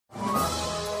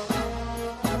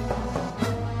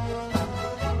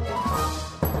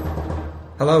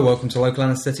Hello, welcome to Local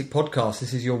Anaesthetic Podcast.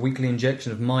 This is your weekly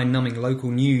injection of mind-numbing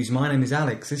local news. My name is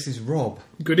Alex, this is Rob.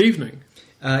 Good evening.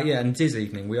 And it is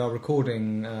evening. We are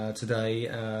recording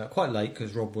today quite late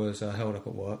because Rob was held up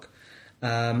at work.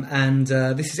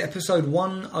 This is episode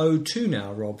 102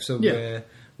 now, Rob, so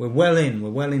we're well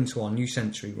into our new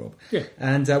century, Rob. Yeah.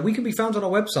 And we can be found on our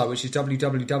website, which is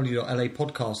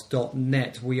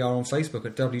www.lapodcast.net. We are on Facebook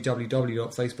at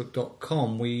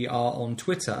www.facebook.com. We are on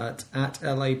Twitter at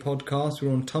lapodcast.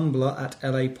 We're on Tumblr at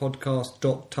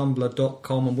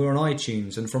lapodcast.tumblr.com. And we're on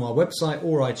iTunes. And from our website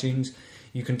or iTunes,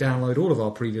 you can download all of our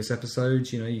previous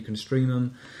episodes. You can stream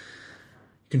them.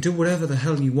 You can do whatever the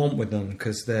hell you want with them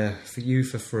because they're for you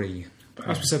for free.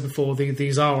 As we said before,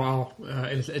 these are our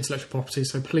intellectual property,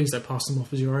 so please don't pass them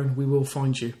off as your own. We will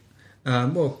find you.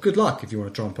 Well, good luck if you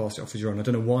want to try and pass it off as your own. I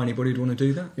don't know why anybody would want to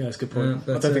do that. Yeah, that's a good point.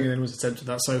 I don't think anyone's attempted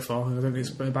that so far. I don't think it's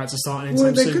about to start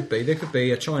anytime soon. Well, there could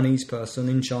be a Chinese person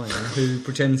in China who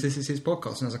pretends this is his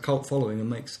podcast and has a cult following and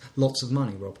makes lots of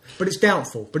money, Rob. But it's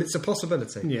doubtful, but it's a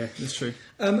possibility. Yeah, it's true.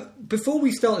 Before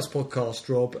we start this podcast,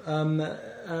 Rob,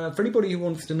 for anybody who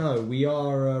wants to know, we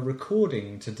are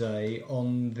recording today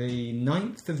on the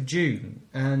 9th of June,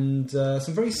 and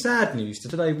some very sad news.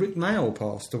 Today, Rick Mayall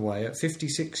passed away at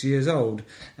 56 years old,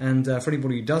 and for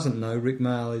anybody who doesn't know, Rick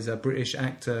Mayall is a British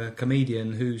actor,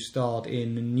 comedian who starred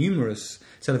in numerous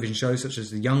television shows such as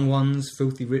The Young Ones,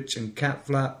 Filthy Rich and Cat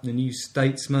Flap, The New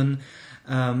Statesman,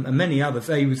 and many others.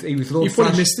 He was Lord You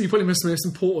probably missed the most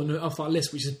important of that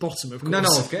list, which is bottom, of course. No, I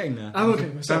was getting there. Oh, okay.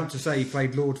 I was about to say he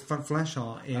played Lord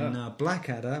Flashheart in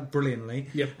Blackadder brilliantly,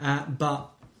 but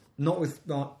not with.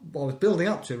 I was building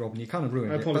up to it, Rob, and you kind of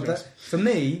ruined it. But for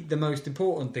me, the most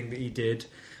important thing that he did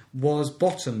was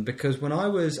bottom, because when I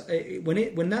was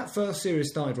when that first series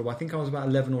started, Rob, I think I was about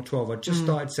 11 or 12. I just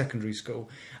started secondary school,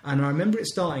 and I remember it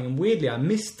starting, and weirdly I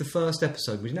missed the first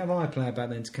episode. We didn't have iPlayer back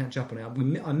then to catch up on it.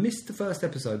 I missed the first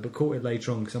episode but caught it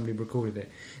later on because somebody recorded it.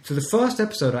 So the first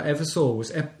episode I ever saw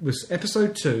was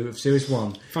episode 2 of series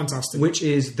 1. Fantastic. Which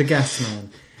is The Gas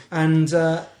Man. And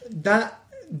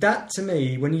that to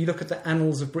me, when you look at the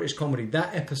annals of British comedy,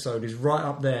 that episode is right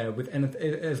up there with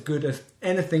as good as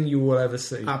anything you will ever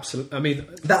see. Absolutely. I mean,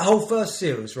 that whole first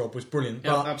series, Rob, was brilliant.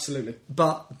 Yeah, absolutely.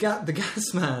 But The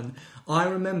Gas Man, I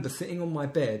remember sitting on my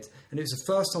bed, and it was the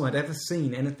first time I'd ever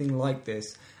seen anything like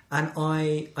this. And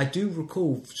I do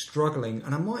recall struggling,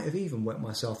 and I might have even wet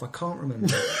myself. I can't remember.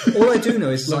 All I do know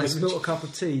is I spilled a cup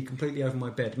of tea completely over my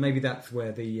bed. Maybe that's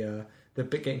where the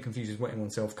bit getting confused with wetting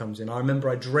oneself comes in. I remember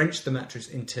I drenched the mattress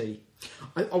in tea.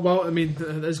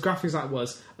 As graphic as that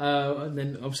was, and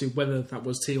then obviously whether that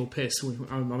was tea or piss,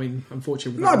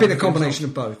 unfortunately... It might have been a combination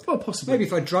of both. Well, possibly. Maybe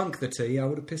if I drunk the tea, I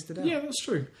would have pissed it out. Yeah, that's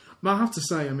true. But I have to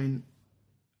say,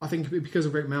 I think because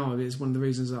of Rick Mayall, it's one of the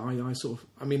reasons that I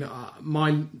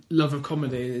my love of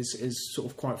comedy is sort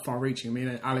of quite far-reaching.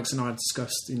 Alex and I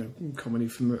discussed, comedy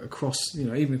from across,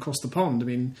 even across the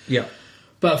pond. Yeah.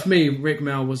 But for me, Rick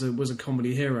Mayall was a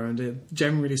comedy hero, and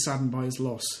genuinely saddened by his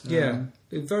loss.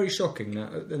 It's very shocking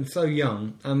and so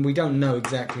young, and we don't know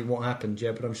exactly what happened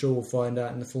yet, but I'm sure we'll find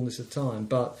out in the fullness of time.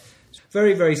 But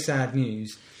very, very sad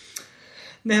news.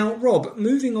 Now, Rob,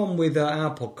 moving on with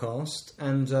our podcast,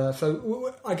 and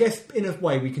so I guess in a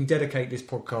way we can dedicate this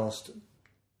podcast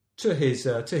to his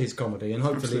comedy, and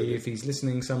hopefully Absolutely. If he's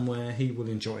listening somewhere, he will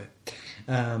enjoy it.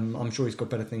 I'm sure he's got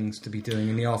better things to be doing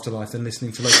in the afterlife than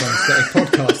listening to Local Anaesthetic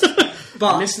Podcast.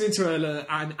 But listening to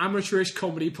an amateurish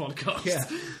comedy podcast. Yeah,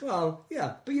 well,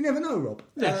 yeah, but you never know, Rob.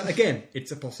 Again,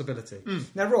 it's a possibility.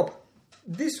 Now, Rob,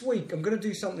 this week I'm going to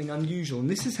do something unusual, and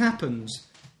this has happened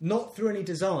not through any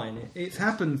design. It's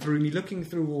happened through me looking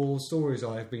through all the stories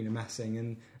I have been amassing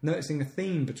and noticing a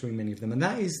theme between many of them, and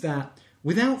that is that,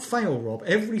 without fail, Rob,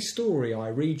 every story I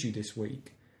read you this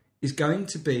week is going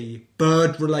to be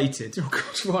bird-related. Oh,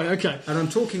 gosh, right, okay. And I'm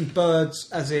talking birds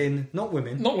as in, not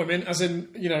women. Not women, as in,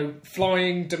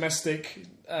 flying, domestic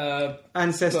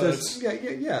ancestors. Birds.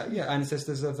 Yeah,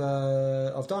 ancestors of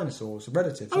dinosaurs,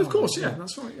 relatives. Oh, of course, yeah,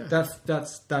 that's right, yeah.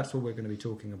 That's what we're going to be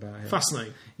talking about here.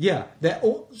 Fascinating. Yeah, they're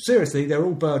all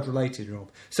bird-related, Rob.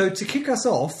 So to kick us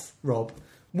off, Rob,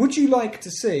 would you like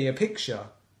to see a picture,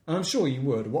 and I'm sure you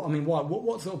would, what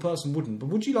sort of person wouldn't, but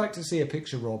would you like to see a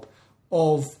picture, Rob,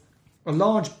 of a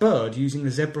large bird using a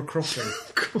zebra crossing?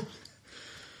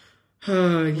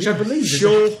 Which I believe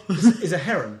is a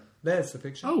heron. There's the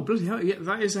picture. Oh, bloody hell. Yeah,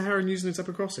 that is a heron using a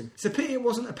zebra crossing. It's a pity it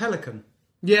wasn't a pelican.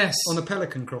 Yes. On a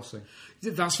pelican crossing.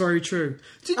 That's very true.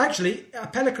 Actually, a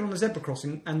pelican on a zebra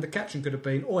crossing, and the caption could have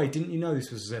been, "Oi, didn't you know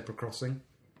this was a zebra crossing?"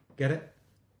 Get it?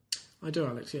 I do,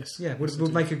 Alex, yes. Yeah,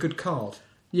 would make a good card.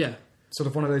 Yeah. Sort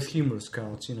of one of those humorous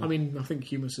cards, you know. I mean, I think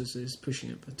humorous is pushing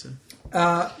it, but...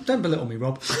 Don't belittle me,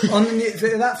 Rob.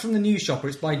 That's from the News Shopper.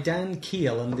 It's by Dan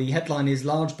Keel, and the headline is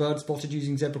 "Large Bird Spotted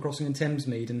Using Zebra Crossing in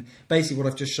Thamesmead." And basically what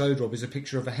I've just showed, Rob, is a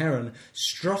picture of a heron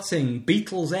strutting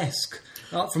Beatles-esque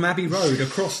up from Abbey Road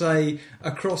across a...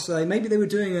 Maybe they were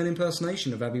doing an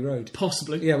impersonation of Abbey Road.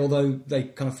 Possibly. Yeah, although they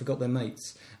kind of forgot their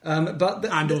mates.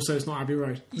 Also, it's not Abbey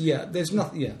Road. Yeah, there's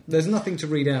nothing to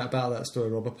read out about that story,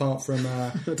 Rob, apart from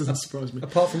that doesn't surprise me.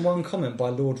 Apart from one comment by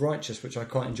Lord Righteous, which I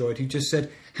quite enjoyed, who just said,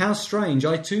 "How strange!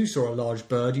 I too saw a large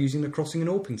bird using the crossing in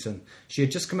Orpington. She had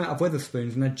just come out of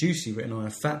Wetherspoons and had juicy written on her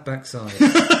fat backside."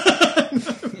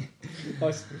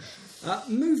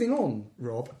 Moving on,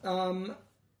 Rob.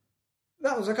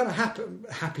 That was a kind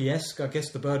of happy-esque. I guess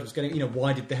the bird was getting...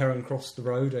 why did the heron cross the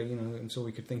road? I'm sure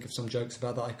we could think of some jokes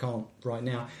about that. I can't right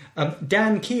now.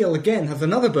 Dan Keel, again, has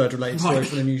another bird-related story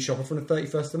from the News Shopper from the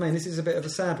 31st of May. And this is a bit of a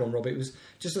sad one, Rob. It was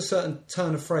just a certain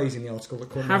turn of phrase in the article that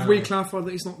caught my eye. Have we clarified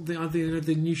that he's not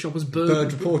the News Shopper's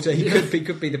bird reporter? He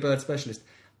could be the bird specialist.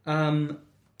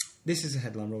 This is a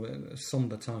headline, Rob, a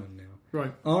sombre tone now.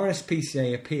 Right.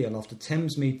 RSPCA appeal after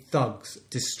Thamesmead thugs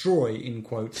destroy, in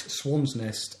quotes, Swan's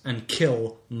Nest and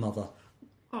kill mother.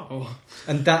 Oh.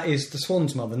 And that is the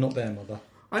Swan's mother, not their mother.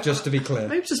 Just to be clear.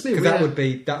 Maybe just me. Because that would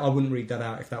be... I wouldn't read that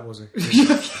out if that was a...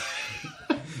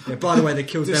 Yeah, by the way, they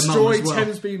killed their mum as well. Destroy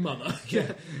Thamesmead mother.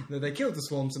 Yeah. They killed the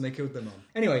swans and they killed their mum.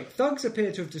 Anyway, thugs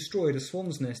appear to have destroyed a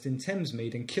swan's nest in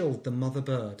Thamesmead and killed the mother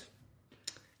bird.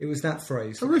 It was that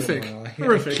phrase. Horrific.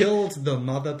 Horrific. Killed the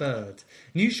mother bird.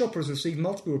 News Shopper has received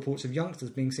multiple reports of youngsters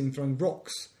being seen throwing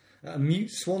rocks at a mute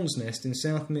swan's nest in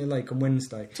Southmere Lake on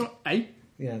Wednesday.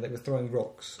 Yeah, they were throwing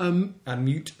rocks. A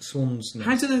mute swan's nest.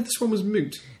 How did they know the swan was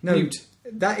mute? No, mute.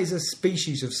 That is a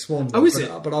species of swan. Oh, is it?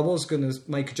 But I was going to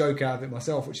make a joke out of it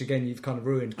myself, which again you've kind of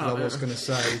ruined, because I was going to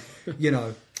say,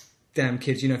 damn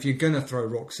kids, if you're going to throw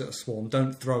rocks at a swan,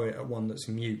 don't throw it at one that's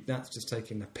mute. That's just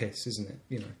taking the piss, isn't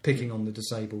it? Picking on the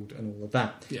disabled and all of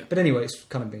that. Yeah. But anyway, it's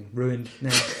kind of being ruined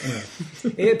now. Anyway,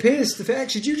 it appears to...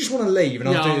 Actually, do you just want to leave and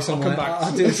I'll do this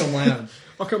on my own?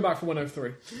 I'll come back for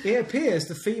 103. It appears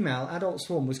the female adult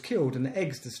swan was killed and the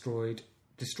eggs destroyed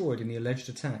in the alleged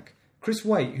attack. Chris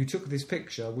Waite, who took this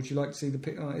picture, would you like to see the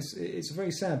picture? It's a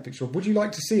very sad picture. Would you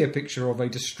like to see a picture of a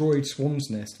destroyed swan's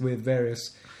nest with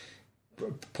various...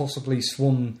 possibly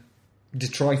swan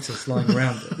detritus lying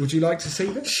around it? Would you like to see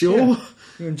that? Sure. Yeah.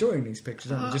 You're enjoying these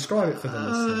pictures, aren't you? Describe it for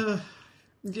them.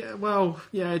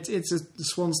 It's a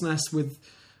swan's nest with,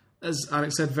 as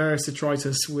Alex said, various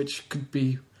detritus, which could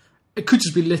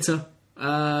just be litter,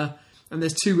 and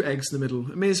there's 2 eggs in the middle.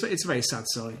 I mean, it's a very sad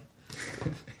sight.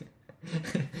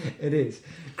 It is.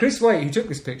 Chris Waite, who took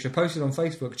this picture, posted on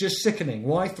Facebook, "Just sickening.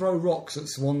 Why throw rocks at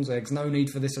swan's eggs? No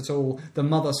need for this at all. The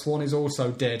mother swan is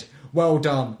also dead. Well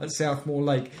done," at Southmore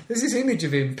Lake. There's this image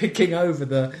of him picking over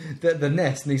the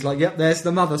nest, and he's like, "Yep, there's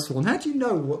the mother swan." How do you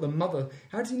know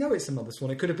how do you know it's the mother swan?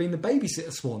 It could have been the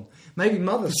babysitter swan. Maybe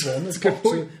mother swan has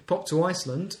popped to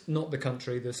Iceland, not the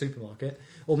country, the supermarket.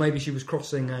 Or maybe she was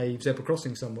crossing a zebra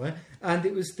crossing somewhere, and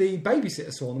it was the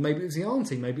babysitter swan, or maybe it was the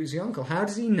auntie, maybe it was the uncle. How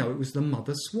does he know it was the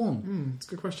mother swan? It's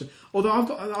a good question. Although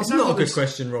it's not a good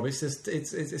question, Rob. It's just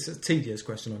it's a tedious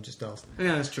question I've just asked.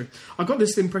 Yeah, that's true. I got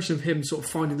this impression of him sort of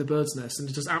finding the bird's nest and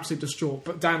just absolutely distraught,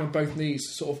 but down on both knees,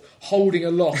 sort of holding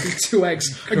aloft with 2 eggs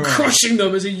and crushing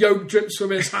them as a yolk drips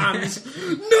from his hands.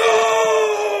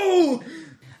 No!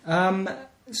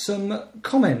 Some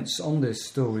comments on this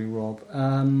story, Rob.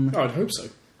 I'd hope so.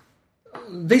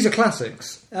 These are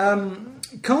classics.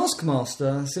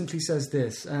 Caskmaster simply says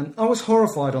this. "I was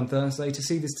horrified on Thursday to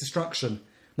see this destruction.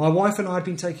 My wife and I had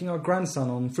been taking our grandson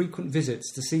on frequent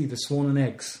visits to see the swan and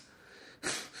eggs."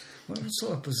 What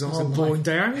sort of bizarre... It's a boring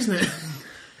day out, isn't it?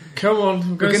 Come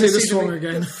on, we're going to see the swan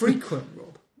again. Frequent,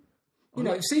 Rob.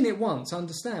 You've seen it once, I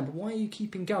understand, but why are you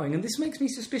keeping going? And this makes me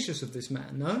suspicious of this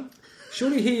man, no?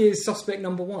 Surely he is suspect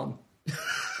number 1.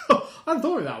 I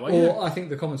thought it that way. Or I think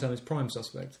the common term is prime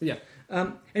suspect. Yeah.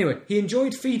 Anyway, he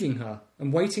enjoyed feeding her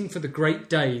and waiting for the great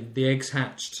day the eggs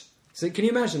hatched. So can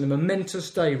you imagine the momentous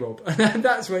day, Rob? And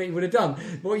that's when he would have done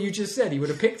what you just said. He would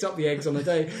have picked up the eggs on the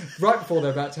day right before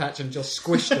they're about to hatch and just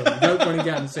squished them. Yolk running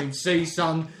down and saying, "See,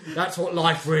 son, that's what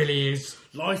life really is.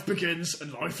 Life begins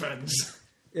and life ends."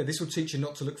 Yeah, this will teach you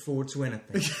not to look forward to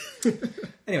anything.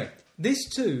 Anyway, this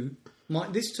to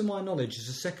my knowledge is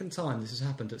the second time this has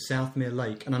happened at Southmere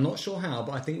Lake, and I'm not sure how,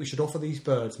 but I think we should offer these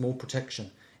birds more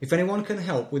protection. If anyone can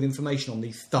help with information on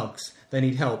these thugs, they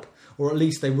need help, or at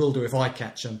least they will do if I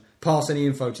catch them. Pass any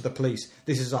info to the police.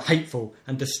 This is a hateful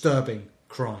and disturbing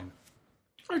crime.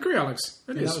 I agree, Alex.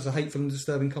 It is. That was a hateful and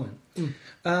disturbing comment.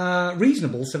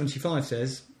 Reasonable 75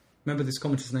 says, Remember, this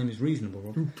commenter's name is Reasonable,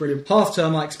 Rob. Brilliant. Half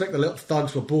term, I expect the little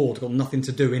thugs were bored, got nothing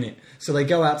to do in it. So they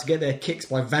go out to get their kicks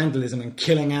by vandalism and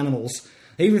killing animals.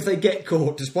 Even if they get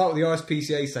caught, despite what the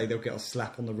RSPCA say, they'll get a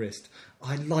slap on the wrist.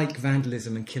 I like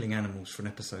vandalism and killing animals for an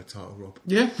episode title, Rob.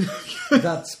 Yeah.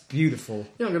 That's beautiful.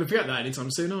 You're not going to forget that anytime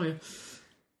soon, are you?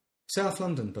 South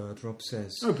London bird, Rob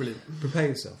says. Oh, brilliant. Prepare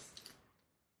yourself.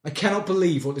 I cannot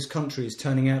believe what this country is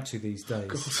turning out to these days.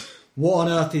 God. What on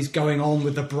earth is going on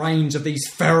with the brains of these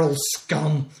feral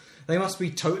scum? They must be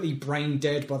totally brain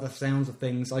dead by the sounds of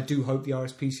things. I do hope the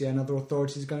RSPCA and other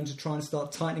authorities are going to try and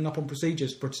start tightening up on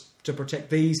procedures to protect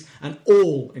these and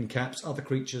all, in caps, other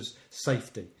creatures'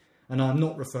 safety. And I'm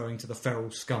not referring to the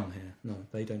feral scum here. No,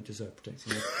 they don't deserve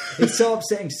protection. It's so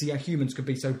upsetting to see how humans could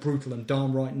be so brutal and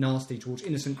downright nasty towards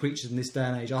innocent creatures in this day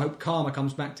and age. I hope karma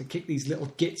comes back to kick these little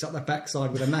gits up their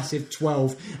backside with a massive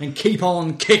 12 and keep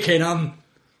on kicking them.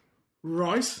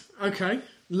 Right, okay.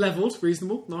 Levelled,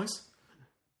 reasonable, nice.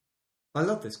 I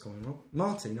love this comment, Rob.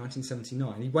 Marty,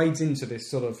 1979, he wades into this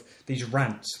sort of these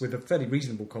rants with a fairly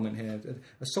reasonable comment here,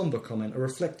 a sombre comment, a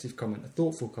reflective comment, a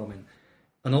thoughtful comment,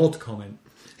 an odd comment.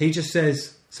 He just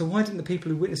says, so why didn't the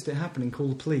people who witnessed it happening call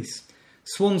the police?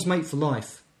 Swans mate for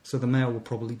life, so the male will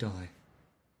probably die.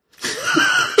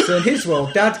 So in his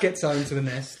world, Dad gets home to the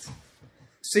nest,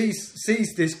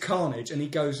 sees this carnage, and he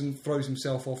goes and throws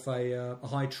himself off a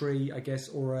high tree, I guess,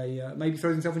 or maybe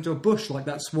throws himself into a bush like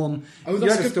that swan. Oh, you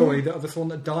had a story of a swan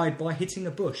that died by hitting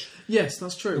a bush. Yes,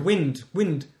 that's true. The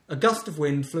wind, a gust of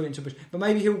wind flew into a bush. But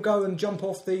maybe he'll go and jump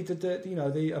off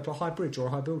a high bridge or a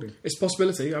high building. It's a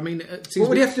possibility. I mean, what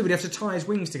would he have to do? Would he have to tie his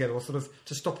wings together, or sort of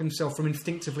to stop himself from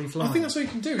instinctively flying? I think that's what you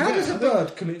can do. How does a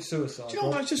bird commit suicide? Do you know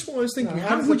what? That's just what I was thinking.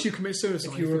 How would you commit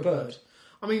suicide if you were a bird?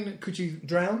 I mean, could you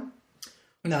drown?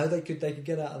 No, they could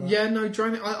get out of that. Yeah, no,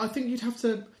 drowning. I think you'd have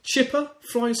to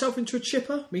fly yourself into a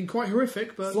chipper. I mean, quite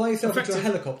horrific, but fly yourself into a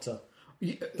helicopter.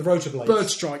 The rotor blades. Bird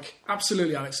strike,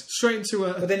 absolutely, Alex. Straight into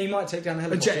a. But then you might take down a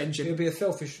helicopter. A jet engine. It would be a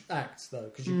selfish act, though,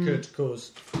 because you could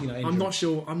cause injury. I'm not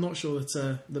sure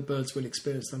that the birds will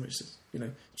experience that much,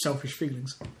 selfish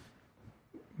feelings.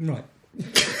 Right.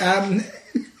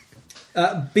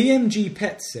 BMG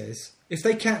Pet says, if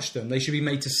they catch them, they should be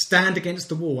made to stand against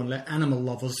the wall and let animal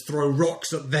lovers throw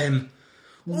rocks at them.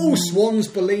 All swans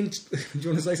believed... Do you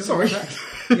want to say something? Sorry. Like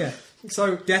that? Yeah.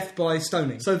 So, death by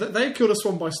stoning. So they've killed a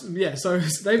swan by... Yeah, so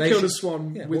they've killed a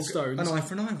swan with stones. An eye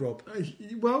for an eye, Rob.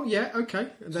 Well, yeah, okay.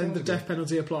 And then the death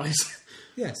penalty applies.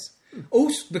 Yes.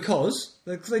 Also, because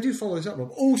they do follow this up,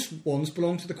 Rob, all swans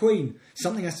belong to the Queen.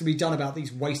 Something has to be done about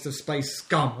these waste of space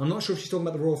scum. I'm not sure if she's talking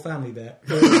about the royal family there.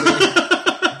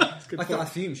 I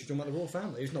assumed she was talking about the royal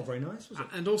family. It's not very nice, was it?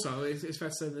 And also, it's fair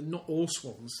to say that not all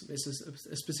swans. It's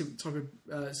a specific type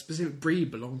of specific breed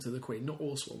belong to the Queen. Not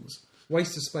all swans.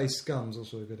 Waste of Space Scum's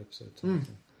also a good episode.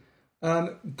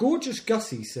 Gorgeous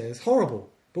Gussie says,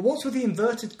 horrible. But what's with the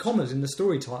inverted commas in the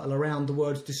story title around the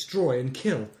words destroy and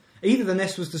kill? Either the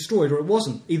nest was destroyed or it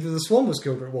wasn't. Either the swan was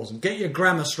killed or it wasn't. Get your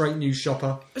grammar straight, news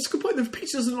shopper. It's a good point. The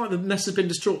picture doesn't look like the nest has been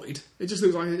destroyed. It just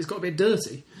looks like it's got a bit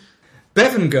dirty.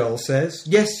 Bevan Girl says,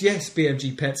 yes,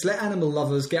 BMG Pets, let animal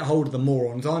lovers get hold of the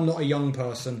morons. I'm not a young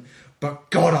person, but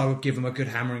God, I would give them a good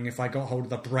hammering if I got hold of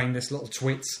the brainless little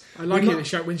twits. I like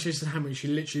it when she said hammering, she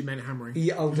literally meant hammering.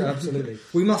 Yeah, absolutely.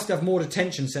 We must have more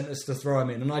detention centres to throw them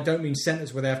in, and I don't mean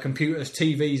centres where they have computers,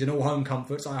 TVs and all home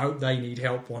comforts. I hope they need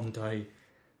help one day.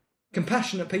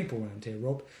 Compassionate people around here,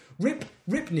 Rob. Rip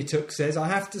Nituk says, I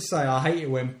have to say I hate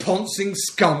it when poncing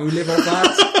scum who live off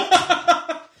that...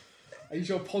 Are you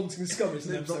sure Ponting Scum is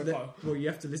an episode? Well, you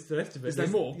have to listen to the rest of it. Is there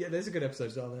more? Yeah, there's a good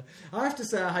episode on there. I have to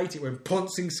say I hate it when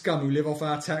poncing scum who live off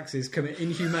our taxes commit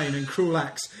inhumane and cruel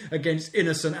acts against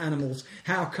innocent animals.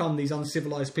 How come these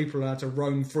uncivilised people are allowed to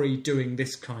roam free doing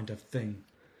this kind of thing?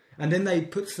 And then they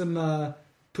put some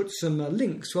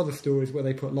links to other stories where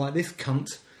they put like this cunt.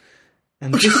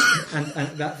 And this, and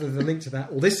that there's a link to that,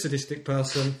 or this sadistic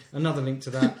person, another link to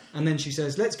that, and then she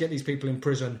says, let's get these people in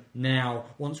prison now.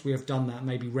 Once we have done that,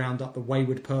 maybe round up the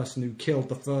wayward person who killed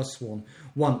the first one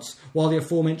once, while the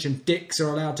aforementioned dicks are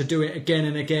allowed to do it again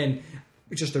and again.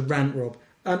 Just a rant, Rob.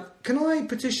 Can I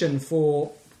petition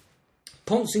for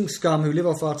poncing scum who live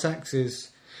off our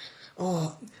taxes?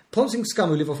 Poncing scum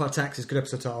who live off our taxes, good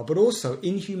episode title, but also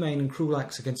Inhumane and Cruel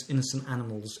Acts Against Innocent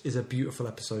Animals is a beautiful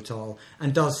episode title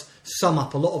and does sum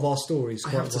up a lot of our stories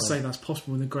quite well. I have to say that's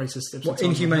possible in the greatest episode. What,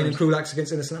 Inhumane and Cruel Acts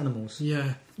Against Innocent Animals?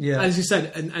 Yeah. Yeah. As you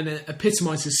said, and it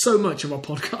epitomises so much of our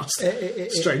podcast,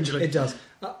 strangely. It does.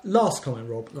 Last comment,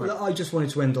 Rob. Right. I just wanted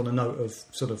to end on a note of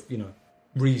sort of,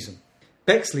 reason.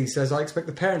 Bexley says, I expect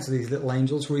the parents of these little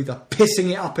angels were either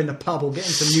pissing it up in the pub or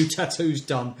getting some new tattoos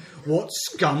done. What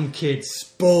scum kids,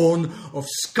 spawn of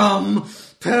scum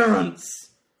parents.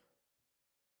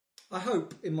 I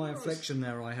hope in my inflection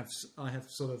there I have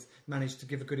sort of managed to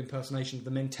give a good impersonation of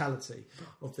the mentality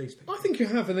of these people. I think you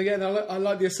have, and again, I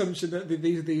like the assumption that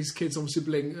these kids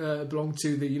obviously belong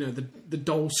to the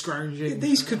doll scrounging.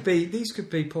 These could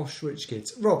be posh rich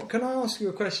kids. Rob, can I ask you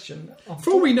a question?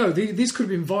 For all we know, these could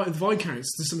have been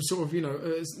viscounts to some sort of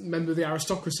member of the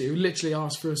aristocracy who literally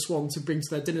asked for a swan to bring to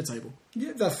their dinner table.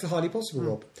 Yeah, that's highly possible,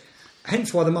 Rob.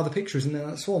 Hence why the mother picture isn't in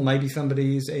that swan. Maybe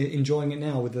somebody is enjoying it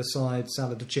now with a side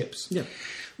salad of chips. Yeah.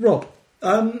 Rob,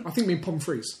 I think we mean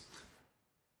pommes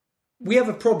we have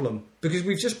a problem because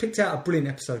we've just picked out a brilliant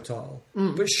episode title.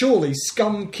 But surely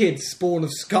Scum Kids Spawn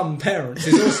of Scum Parents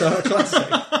is also a classic.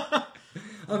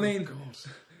 I mean... God.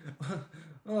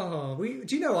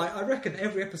 Do you know, I reckon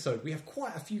every episode we have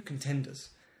quite a few contenders.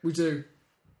 We do.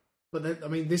 But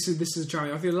this is a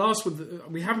challenge. I think the last one,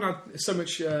 we haven't had so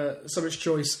much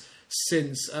choice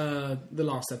since the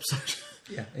last episode.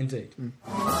 Yeah, indeed.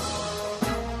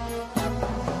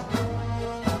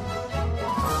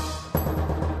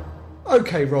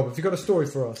 Okay, Rob, have you got a story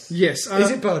for us? Yes.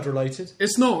 Is it bird related?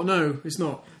 It's not. No, it's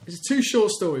not. It's 2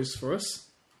 short stories for us.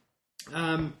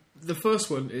 The first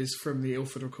one is from the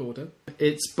Ilford Recorder.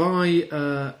 It's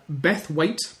by Beth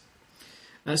Waite.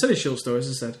 It's only a short story, as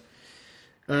I said.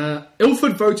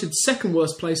 Ilford voted second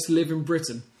worst place to live in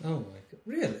Britain. Oh my God!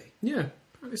 Really? Yeah,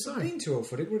 apparently so. I've been to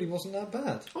Ilford. It really wasn't that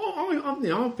bad.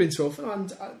 I've been to Ilford,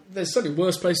 and there's certainly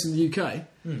worse place in the UK.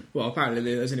 Well,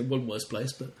 apparently there's only one worse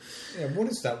place, but yeah, what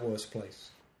is that worst place?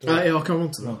 I'll come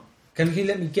on to that. Can you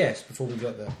let me guess before we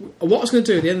get there? What I was going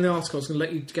to do at the end of the article, I was going to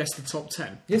let you guess the top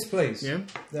 10. Yes, please. Yeah.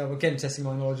 Now, again, testing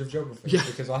my knowledge of geography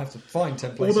because I have to find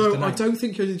 10 places. Although to name. I don't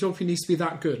think your geography needs to be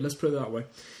that good. Let's put it that way.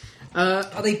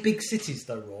 Are they big cities,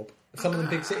 though, Rob? Some of them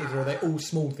big cities, or are they all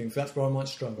small things? That's where I might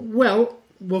struggle. Well,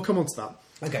 we'll come on to that.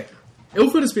 Okay.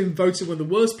 Ilford has been voted one of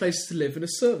the worst places to live in a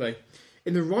survey.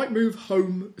 In the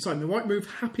Rightmove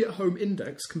Happy at Home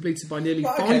Index, completed by nearly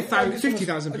 50,000 people. I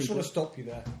just want to stop you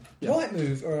there. Yeah.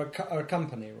 Rightmove are a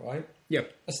company, right? Yeah.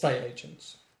 Estate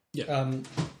agents. Yeah.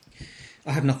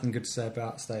 I have nothing good to say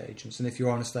about estate agents, and if you're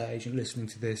an estate agent listening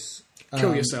to this,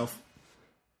 kill yourself.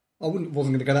 I wasn't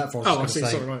going to go that far. I see.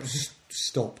 Sorry, right. Just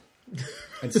stop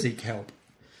and seek help.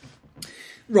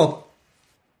 Rob,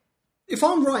 if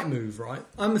I'm Rightmove, right,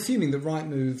 I'm assuming that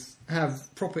Rightmove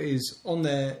have properties on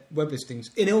their web listings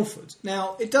in Ilford.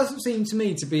 Now, it doesn't seem to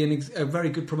me to be a very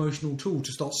good promotional tool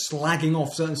to start slagging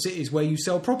off certain cities where you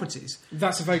sell properties.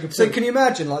 That's a very good point. So can you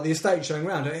imagine, like, the estate showing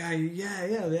around, and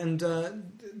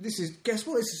this is, guess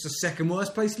what, this is the second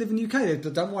worst place to live in the UK.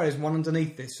 Don't worry, there's one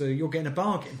underneath this, so you're getting a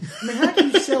bargain. I mean, how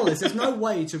can you sell this? There's no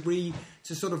way to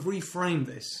sort of reframe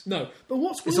this. No, but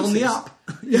what's worse it's on the up.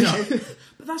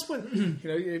 But that's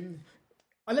when,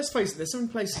 let's face it, there's some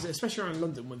places, especially around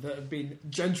London, that have been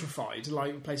gentrified,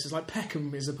 like places like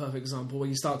Peckham is a perfect example, where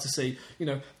you start to see,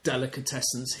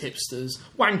 delicatessens, hipsters,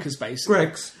 wankers,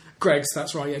 basically. Greggs,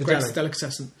 that's right, yeah, Greggs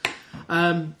delicatessen.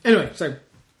 Anyway, so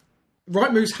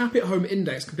Rightmove's Happy at Home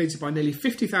Index, completed by nearly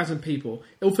 50,000 people,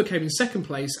 Ilford came in second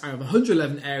place out of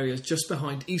 111 areas, just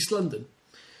behind East London.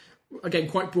 Again,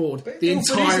 quite broad. But the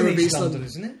entire of East London,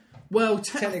 isn't it? Well,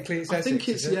 technically, it's Essex.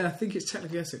 I think it's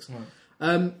technically Essex.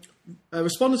 Right.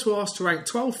 Respondents were asked to rank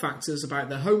 12 factors about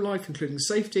their home life, including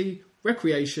safety,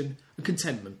 recreation, and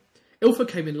contentment. Ilford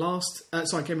came in last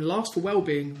for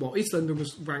well-being, while East London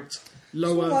was ranked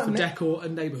lower for decor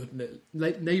and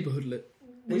neighbourhood.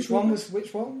 Which one was?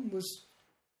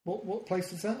 What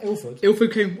place was that? Ilford.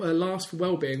 Ilford came last for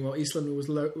well-being, while East London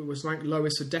was ranked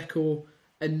lowest for decor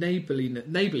and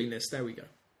neighbourliness. There we go.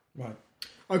 Right.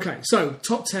 Okay, so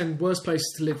top 10 worst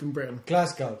places to live in Britain.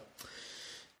 Glasgow.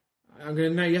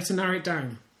 You have to narrow it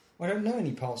down. I don't know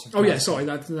any parts of Glasgow. Oh yeah, sorry.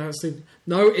 That's the...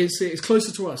 No, it's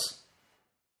closer to us.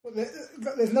 Well,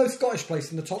 there's no Scottish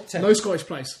place in the top 10. No Scottish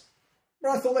place.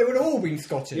 Well, I thought they would have all been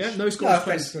Scottish. Yeah, no Scottish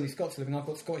place. offence to any Scots living. I've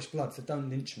got Scottish blood, so don't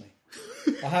lynch me.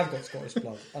 I have got Scottish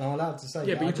blood, and I'm allowed to say.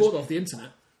 Yeah, but you bought it off the internet.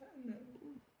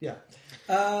 Yeah.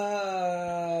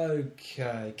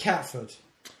 Okay, Catford.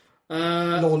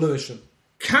 Lord Lewisham.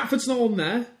 Catford's not on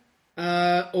there,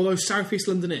 although South East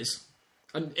London is.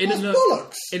 And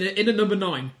bollocks! In a number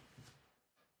 9.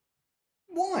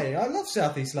 Why? I love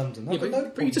South East London.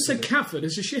 But you just said Catford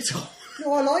is a shithole.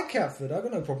 No, I like Catford. I've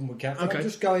got no problem with Catford. Okay. I'm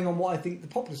just going on what I think the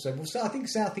populace say. Well, I think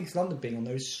South East London being on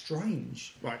there is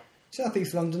strange. Right. South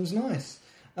East London's nice.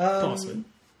 Parts of it.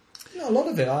 Yeah, a lot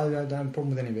of it. I don't have a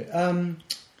problem with any of it. I'm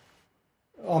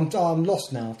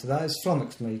lost now after that. It's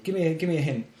flummoxed me. Give me a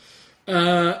hint.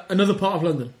 Another part of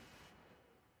London.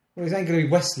 Well, it ain't going to be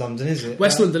West London, is it?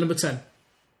 West London, number 10.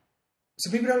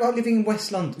 So people don't like living in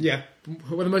West London? Yeah.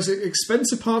 One of the most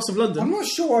expensive parts of London. I'm not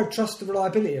sure I trust the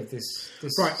reliability of this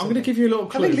right, I'm going to give you a little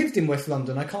clue. Having lived in West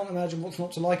London, I can't imagine what's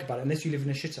not to like about it unless you live in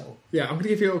a shithole. Yeah, I'm going to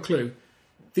give you a little clue.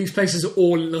 These places are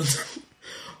all in London.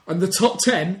 And the top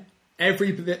 10,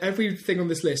 everything on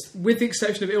this list, with the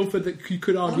exception of Ilford that you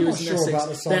could argue is in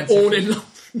Essex, they're all in London.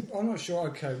 I'm not sure.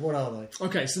 Okay, what are they?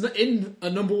 Okay, so in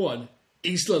number 1,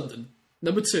 East London.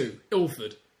 Number 2,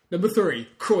 Ilford. Number 3,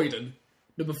 Croydon.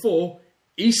 Number 4,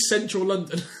 East Central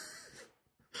London.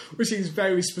 Which is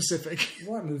very specific.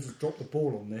 Rightmove have dropped the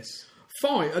ball on this.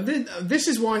 5, and then, this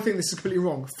is why I think this is completely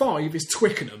wrong. 5 is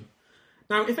Twickenham.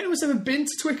 Now, if anyone's ever been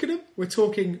to Twickenham, we're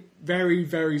talking very,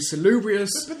 very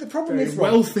salubrious, but the problem is,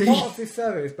 wealthy. Part of this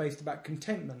area is based about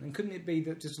contentment, and couldn't it be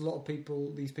that just a lot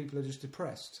of these people are just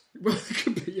depressed? Well, it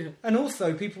could be, yeah. And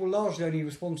also, people will largely only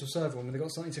respond to a server when they've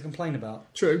got something to complain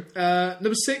about. True.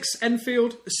 Number 6,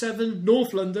 Enfield. 7,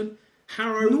 North London.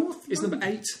 Harrow is number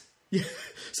 8. Yeah.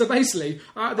 So basically,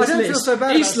 this list,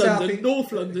 so East London,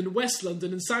 North London, West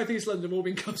London and South East London have all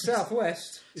been covered. South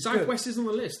West is on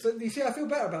the list. But you see, I feel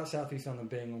better about South East London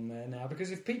being on there now,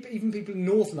 because if even people in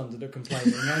North London are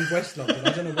complaining and West London,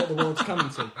 I don't know what the world's coming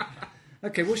to.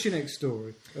 Okay, what's your next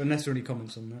story? Unless there are any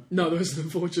comments on that. No, there isn't,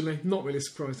 unfortunately. Not really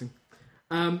surprising.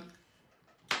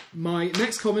 My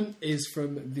next comment is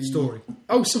from the... Story.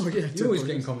 Oh, sorry, yeah. You're always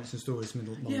getting comments and stories.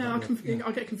 Yeah,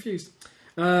 I get confused.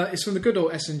 It's from the good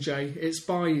old S&J. It's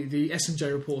by the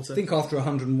S&J reporter. I think after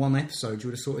 101 episodes, you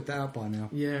would have sorted that out by now.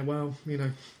 Yeah, well,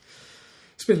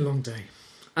 it's been a long day.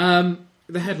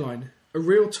 The headline, A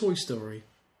Real Toy Story.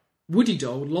 Woody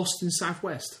doll lost in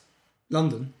Southwest.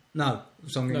 London? No.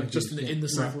 Just in the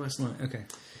Southwest. Right, okay.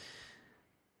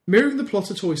 Mirroring the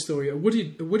plot of Toy Story, a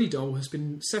Woody doll has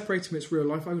been separated from its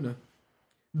real-life owner.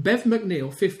 Bev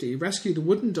McNeil, 50, rescued a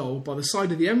wooden doll by the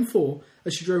side of the M4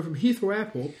 as she drove from Heathrow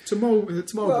Airport to Marlborough.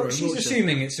 Well, she's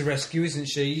assuming it's a rescue, isn't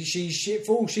she?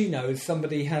 For all she knows,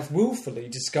 somebody has willfully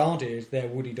discarded their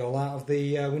Woody doll out of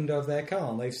the window of their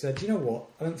car. And they've said, you know what?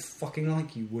 I don't fucking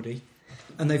like you, Woody.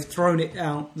 And they've thrown it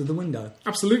out the window.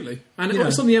 Absolutely. And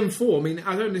it's on the M4. I mean,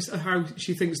 I don't know how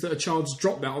she thinks that a child's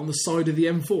dropped that on the side of the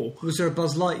M4. Was there a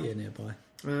Buzz Lightyear nearby?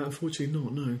 Unfortunately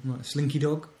not, no. Right, a Slinky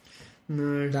Dog?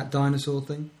 No. That dinosaur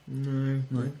thing? No.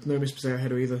 Right. No Miss Potato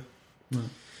Head either. Right.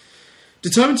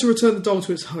 Determined to return the doll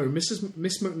to its home, Miss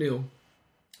McNeil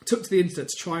took to the internet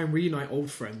to try and reunite old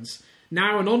friends.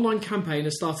 Now an online campaign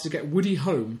has started to get Woody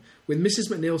home, with Mrs.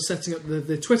 McNeil setting up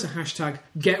the Twitter hashtag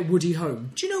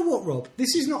 #GetWoodyHome. Do you know what, Rob?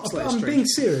 This is not... I'm being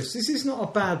serious. This is not a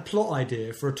bad plot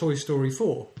idea for a Toy Story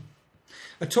 4.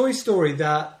 A Toy Story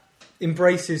that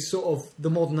embraces sort of the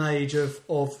modern age of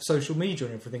social media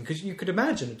and everything. Because you could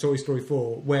imagine a Toy Story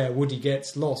 4 where Woody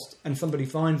gets lost and somebody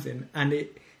finds him and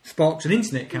it sparks an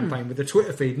internet campaign with a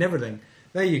Twitter feed and everything.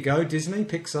 There you go, Disney,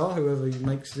 Pixar, whoever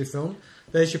makes the film.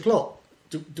 There's your plot.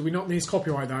 Do we not need to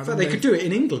copyright that? In fact, they could do it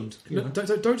in England. No,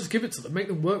 don't just give it to them. Make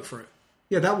them work for it.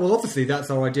 Yeah, obviously that's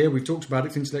our idea. We've talked about it.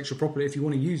 It's intellectual property. If you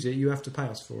want to use it, you have to pay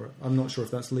us for it. I'm not sure if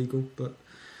that's legal, but...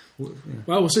 Yeah.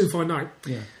 Well, we'll soon find out.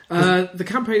 Yeah. The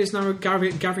campaign is now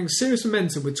gathering serious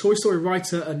momentum, with Toy Story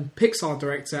writer and Pixar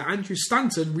director Andrew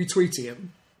Stanton retweeting it.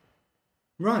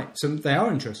 Right, so they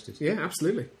are interested. Yeah,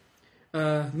 absolutely.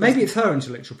 Maybe it's her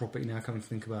intellectual property now, coming to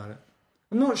think about it.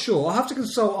 I'm not sure. I'll have to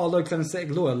consult our local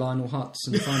anaesthetic lawyer, Lionel Hutz,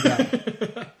 and find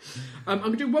out. I'm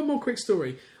going to do one more quick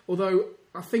story, although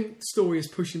I think the story is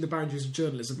pushing the boundaries of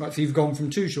journalism. Right, so you've gone from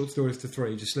 2 short stories to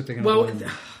 3, just slipping another one.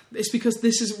 Well, it's because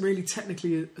this isn't really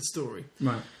technically a story.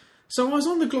 Right. So I was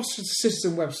on the Gloucester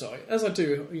Citizen website, as I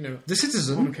do, The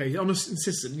Citizen? Okay, on a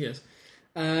Citizen, yes.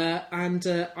 And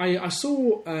I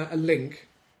saw a link,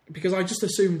 because I just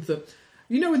assumed that...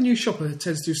 You know, a new shopper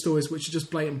tends to do stories which are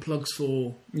just blatant plugs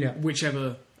for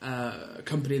whichever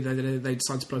company they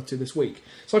decide to plug to this week.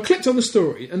 So I clicked on the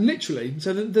story, and literally,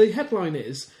 so the headline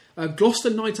is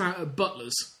Gloucester Night Out at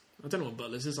Butler's. I don't know what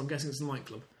Butler's is. I'm guessing it's a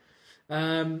nightclub.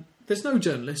 There's no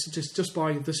journalist. It's just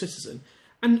by the Citizen,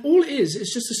 and all it is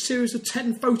just a series of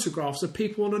 10 photographs of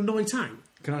people on a night out.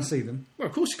 Can I see them? Well,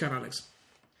 of course you can, Alex.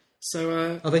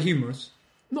 So are they humorous?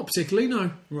 Not particularly,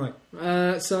 no. Right.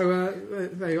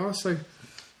 There you are. So.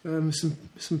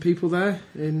 Some people there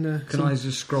in. Can I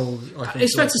just scroll?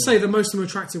 It's fair to say that most of them are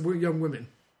attractive young women.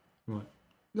 Right.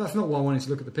 That's not why I wanted to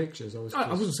look at the pictures. I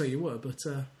wasn't saying you were, but.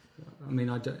 I mean,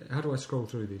 how do I scroll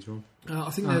through these, Rob?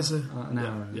 I think there's an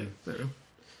hour. Yeah, there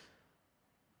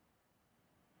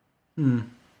we go.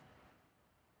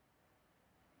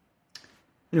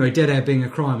 Anyway, dead air being a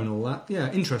crime and all that.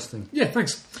 Yeah, interesting. Yeah,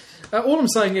 thanks. All I'm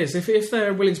saying is, if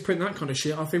they're willing to print that kind of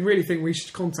shit, I really think we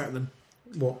should contact them.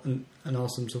 What, and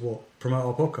ask them to what? Promote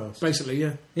our podcast? Basically,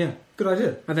 yeah. Yeah, good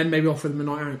idea. And then maybe offer them a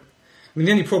night out. I mean,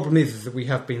 the only problem is that we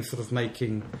have been sort of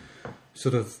making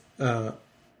sort of...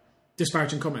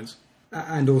 disparaging comments.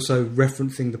 And also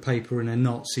referencing the paper in a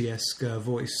Nazi-esque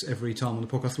voice every time on the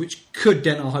podcast, which could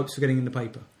dent our hopes for getting in the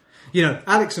paper. You know,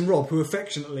 Alex and Rob, who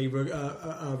affectionately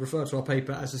refer to our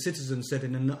paper as a citizen said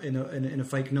in a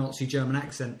fake Nazi German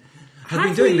accent, have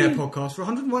been doing their podcast for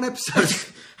 101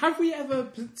 episodes. Have we ever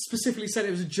specifically said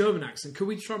it was a German accent? Could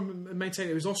we try and maintain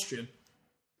it was Austrian?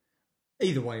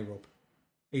 Either way, Rob.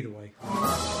 Either way.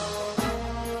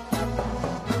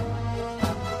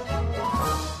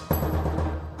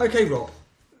 Okay, Rob.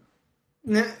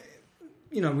 Now,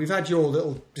 you know, we've had your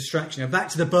little distraction. Now, back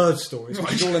to the bird stories,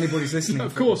 which is all anybody's listening to.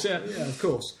 Of course, yeah, of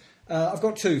course. I've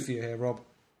got 2 for you here, Rob.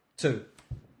 2.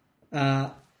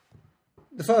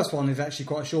 The first one is actually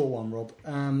quite a short one, Rob,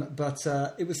 but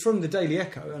it was from the Daily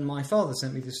Echo, and my father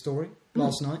sent me this story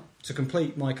last night to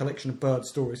complete my collection of bird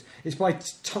stories. It's by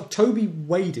Toby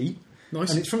Wadey, nice,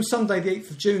 and it's from Sunday the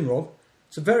 8th of June, Rob.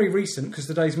 It's very recent because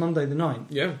today's Monday the 9th.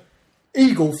 Yeah.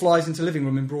 Eagle flies into living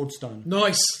room in Broadstone.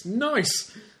 Nice.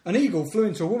 An eagle flew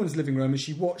into a woman's living room as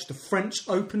she watched the French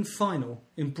Open final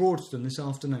in Broadstone this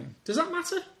afternoon. Does that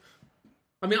matter?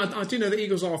 I mean, I do know that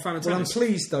eagles are a fan of tennis. Well, I'm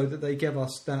pleased, though, that they gave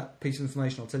us that piece of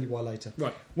information. I'll tell you why later.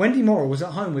 Right. Wendy Morrow was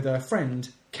at home with her friend,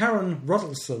 Karen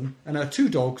Ruddleson, and her 2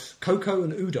 dogs, Coco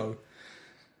and Udo.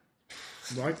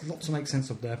 Right. Lot to make sense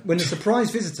of there. When a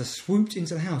surprise visitor swooped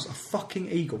into the house, a fucking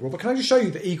eagle. Robert, can I just show you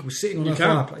the eagle sitting on a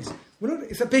fireplace? Well,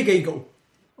 it's a big eagle.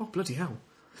 Oh, bloody hell.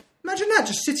 Imagine that,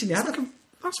 just sitting there.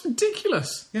 That's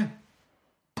ridiculous. Yeah.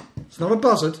 It's not a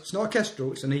buzzard, it's not a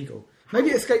kestrel, it's an eagle. Maybe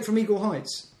it escaped from Eagle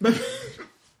Heights.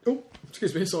 Oh,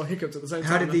 excuse me, I saw a hiccup at the same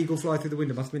time. How did the eagle fly through the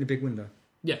window? Must have been a big window.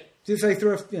 Yeah. Did it say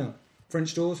through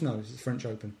French doors? No, it's French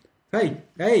Open. Hey.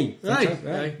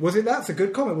 Was it that's a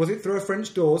good comment. Was it through a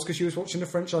French doors because she was watching the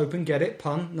French Open? Get it?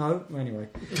 Pun? No. Anyway.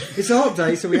 It's a hot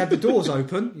day, so we had the doors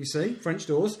open, you see, French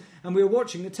doors, and we were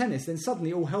watching the tennis. Then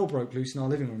suddenly all hell broke loose in our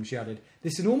living room, she added.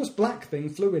 This enormous black thing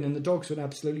flew in and the dogs went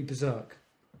absolutely berserk.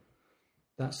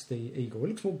 That's the eagle. It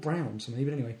looks more brown to me,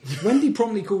 but anyway. Wendy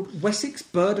promptly called Wessex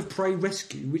Bird of Prey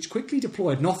Rescue, which quickly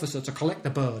deployed an officer to collect the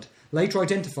bird, later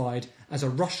identified as a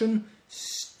Russian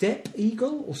steppe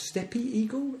eagle, or steppe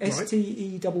eagle,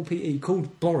 S-T-E-P-P-E,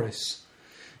 called Boris.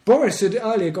 Boris had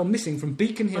earlier gone missing from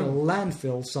Beacon Hill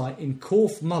landfill site in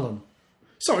Corfe Mullen.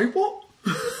 Sorry, what?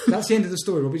 That's the end of the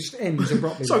story, Rob. It just ends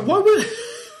abruptly. Sorry, why would...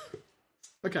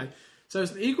 Okay, so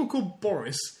there's an eagle called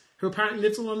Boris, who apparently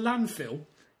lives on a landfill.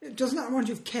 Doesn't that remind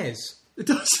you of Kez? It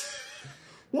does.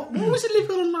 What was it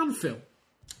living on a landfill?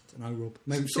 I don't know, Rob.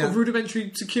 Maybe sort of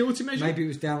rudimentary security measure? Maybe it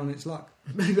was down on its luck.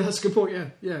 Maybe that's a good point, yeah.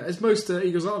 Yeah, as most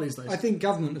eagles are these days. I think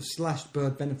government have slashed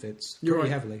bird benefits pretty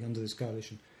heavily under this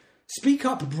coalition. Speak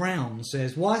Up Brown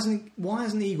says, why hasn't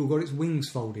the eagle got its wings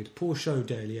folded? Poor show,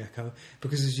 Daily Echo,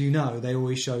 because as you know, they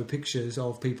always show pictures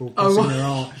of people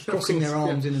crossing their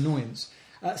arms in annoyance.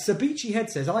 Sabichi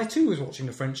Head says, I too was watching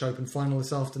the French Open final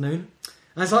this afternoon.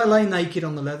 As I lay naked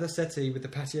on the leather settee with the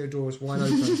patio doors wide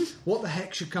open, what the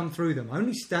heck should come through them?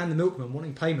 Only Stan the milkman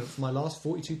wanting payment for my last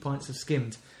 42 pints of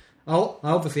skimmed. Oh,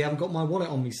 I obviously haven't got my wallet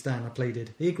on me, Stan, I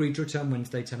pleaded. He agreed to return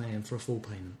Wednesday 10 a.m. for a full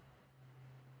payment.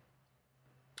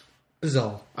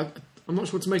 Bizarre. I'm not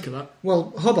sure what to make of that.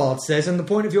 Well, Hubbard says, and the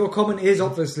point of your comment is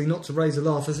obviously not to raise a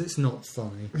laugh as it's not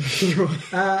funny.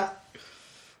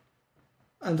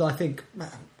 And I think,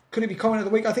 could it be comment of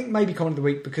the week? I think maybe comment of the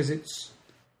week because it's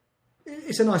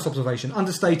a nice observation.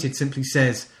 Understated simply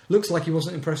says, looks like he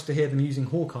wasn't impressed to hear them using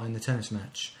Hawkeye in the tennis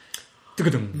match.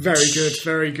 Very good,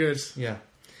 very good. Yeah.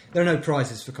 There are no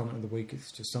prizes for comment of the week.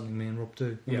 It's just something me and Rob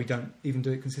do. And we don't even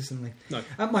do it consistently. No.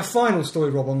 My final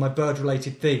story, Rob, on my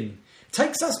bird-related theme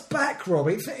takes us back, Rob.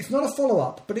 It's not a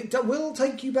follow-up, but it will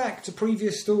take you back to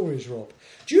previous stories, Rob.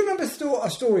 Do you remember a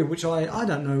story which I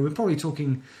don't know, we're probably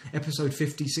talking episode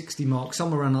 50, 60 mark,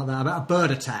 somewhere around like that, about a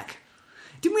bird attack?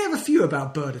 Didn't we have a few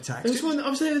about bird attacks?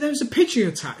 There was a pigeon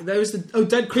attack. There was the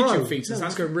dead pigeon fetus.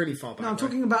 That's going really far back. No, I'm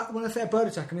talking about, when I say a bird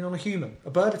attack, I mean on a human.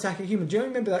 A bird attacking a human. Do you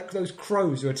remember those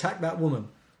crows who attacked that woman?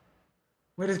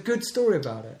 We had a good story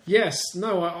about it. Yes.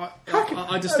 No, I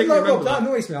distinctly remember that.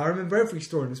 Annoys me. I remember every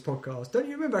story in this podcast. Don't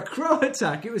you remember a crow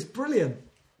attack? It was brilliant.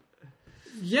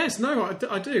 Yes, no,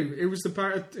 I do. It was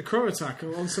a crow attack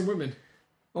on some women.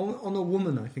 On a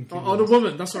woman, I think. On a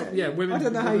woman, that's right. Yeah, women. I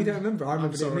don't know how you don't remember. I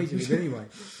remember it immediately. Anyway,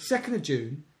 2nd of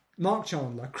June, Mark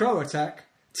Chandler, crow attack,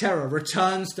 terror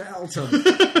returns to Elton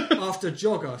after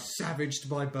jogger savaged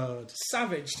by bird.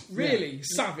 Savaged? Really? Yeah.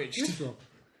 Savaged? Yes, Rob.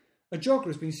 A jogger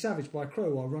has been savaged by a crow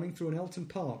while running through an Elton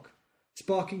park.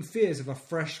 sparking fears of a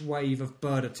fresh wave of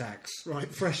bird attacks. Right.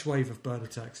 Fresh wave of bird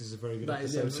attacks is a very good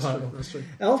episode that's title. true, that's true.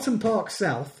 Elton Park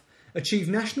South achieved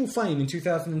national fame in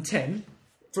 2010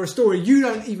 for a story you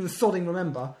don't even sodding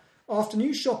remember, after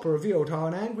news shopper revealed how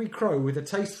an angry crow with a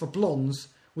taste for blondes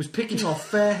was picking off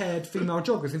fair-haired female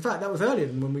joggers. In fact, that was earlier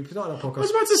than when we started our podcast. I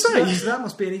was about to say. So that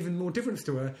must be an even more difference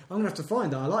to her. I'm going to have to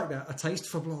find that. I like that. A taste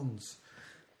for blondes.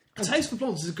 A Taste for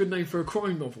Blondes is a good name for a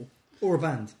crime novel. Or a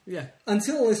band. Yeah.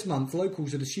 Until this month,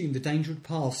 locals had assumed the danger had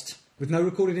passed, with no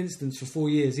recorded incidents for 4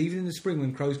 years, even in the spring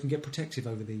when crows can get protective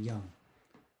over their young.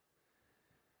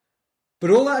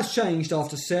 But all that has changed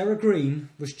after Sarah Green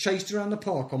was chased around the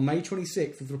park on May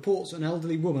 26th with reports that an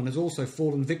elderly woman has also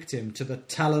fallen victim to the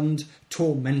Taloned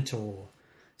Tormentor.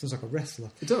 Sounds like a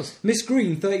wrestler. It does. Miss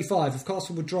Green, 35, of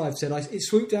Castlewood Drive, said, it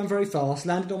swooped down very fast,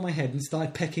 landed on my head and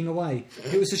started pecking away.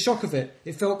 It was the shock of it.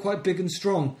 It felt quite big and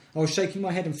strong. I was shaking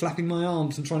my head and flapping my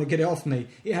arms and trying to get it off me.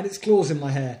 It had its claws in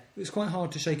my hair. It was quite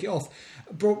hard to shake it off.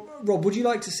 Rob, would you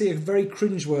like to see a very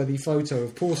cringeworthy photo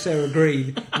of poor Sarah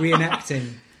Green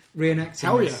reenacting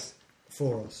this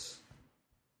for us?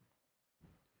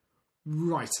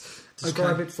 Right.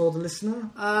 Describe it for the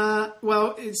listener.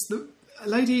 Well, it's the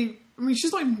lady. I mean,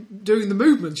 she's not even doing the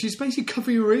movement. She's basically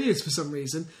covering her ears for some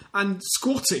reason and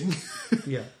squatting.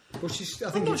 Yeah. Well,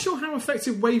 I'm not sure how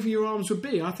effective waving your arms would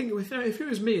be. I think if it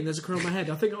was me and there's a crow on my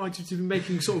head, I think I'd just be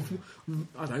making sort of,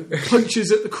 I don't know,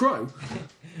 punches at the crow.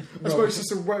 As opposed to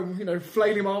sort of,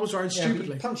 flailing my arms around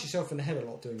stupidly. You punch yourself in the head a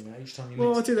lot doing that each time you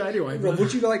Well, I do that anyway. Rob,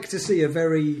 would you like to see a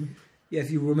very... Yeah, if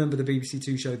you remember the BBC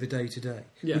Two show The Day Today.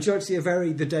 Yeah. Would you like to see a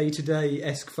very The Day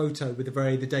Today-esque photo with a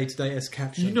very The Day Today-esque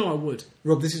caption? You know I would.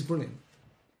 Rob, this is brilliant.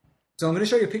 So I'm going to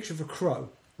show you a picture of a crow.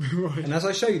 Right. And as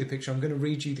I show you the picture, I'm going to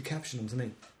read you the caption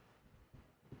underneath.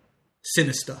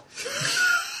 Sinister.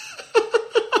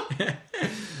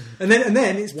 and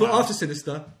then it's put after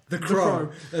Sinister, the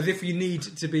crow. As if you need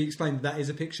to be explained that is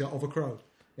a picture of a crow.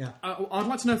 Yeah. I'd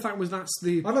like to know if that's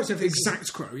the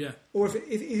exact crow, yeah. Or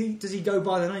if does he go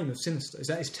by the name of Sinister? Is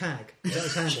that his tag? Is that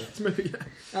his handle? Maybe,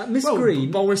 yeah. Miss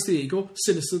Green... Boris the Eagle,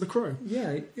 Sinister the Crow.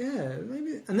 Yeah,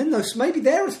 maybe. And then maybe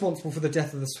they're responsible for the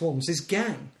death of the swans. This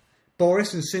gang.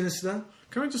 Boris and Sinister.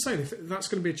 Can I just say, that's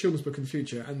going to be a children's book in the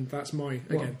future, and that's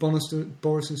again... Boris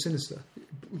and Sinister?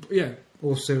 Yeah.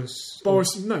 Or Sirius? Boris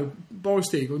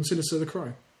the Eagle and Sinister the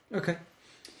Crow. Okay.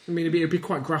 I mean, it'd be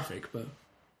quite graphic, but...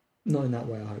 Not in that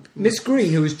way, I hope. Miss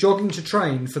Green, who was jogging to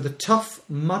train for the Tough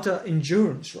Mudder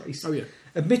endurance race,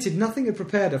 admitted nothing had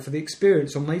prepared her for the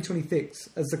experience on May 26th,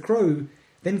 as the crow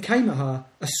then came at her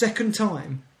a second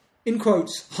time, in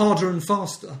quotes, harder and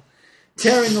faster,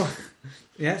 tearing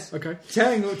yes, okay,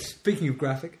 speaking of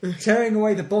graphic, tearing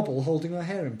away the bobble holding her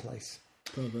hair in place.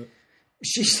 Pervert.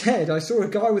 She said, I saw a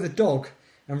guy with a dog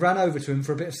and ran over to him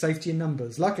for a bit of safety in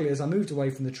numbers. Luckily, as I moved away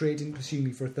from the tree, it didn't pursue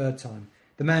me for a third time.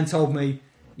 The man told me,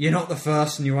 you're not the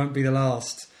first and you won't be the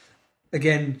last.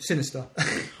 Again, Sinister.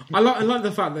 I like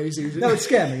the fact that he's... No, it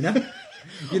scared me, no?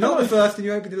 You're not the first and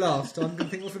you won't be the last. I'm going to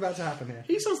think what's about to happen here.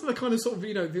 He sounds like the kind of sort of,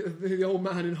 the old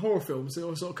man in horror films that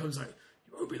sort of comes like,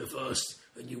 you won't be the first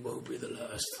and you won't be the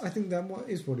last. I think that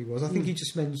is what he was. I think he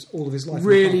just spends all of his life...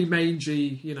 Really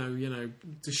mangy,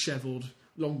 dishevelled,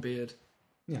 long beard.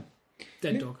 Yeah.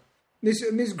 Dead dog.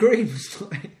 Miss Green was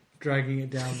like... dragging it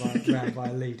down by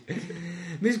a lead.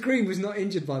 Miss Green was not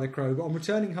injured by the crow, but on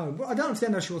returning home... Well, I don't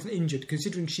understand how she wasn't injured,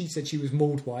 considering she said she was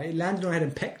mauled by it. It landed on her head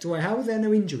and pecked away. How were there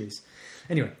no injuries?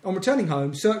 Anyway, on returning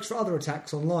home, searched for other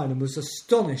attacks online and was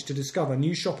astonished to discover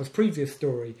News Shopper's previous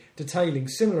story detailing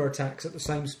similar attacks at the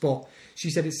same spot. She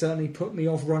said it certainly put me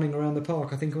off running around the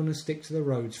park. I think I'm going to stick to the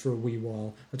roads for a wee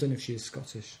while. I don't know if she is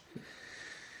Scottish.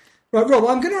 Right, Rob,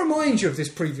 I'm going to remind you of this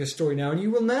previous story now, and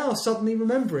you will now suddenly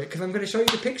remember it, because I'm going to show you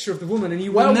the picture of the woman, and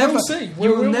you will never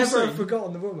have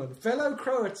forgotten the woman. Fellow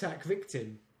crow attack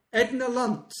victim, Edna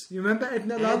Lunt. You remember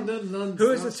Edna Lunt? Who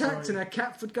was attacked in her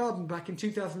Catford garden back in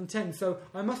 2010, so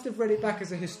I must have read it back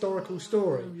as a historical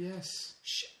story. Oh, yes.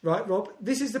 Right, Rob,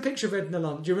 this is the picture of Edna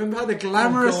Lunt. Do you remember her, the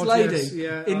glamorous lady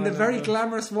in the very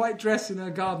glamorous white dress in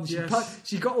her garden?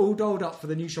 She got all dolled up for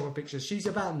the New Shopper pictures. She's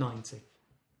about 90.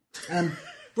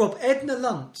 Rob, Edna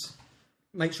Lunt,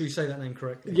 make sure you say that name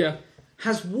correctly,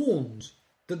 has warned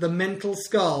that the mental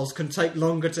scars can take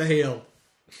longer to heal.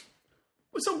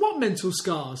 So what mental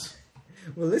scars?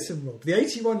 Well, listen, Rob, the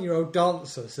 81-year-old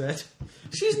dancer said...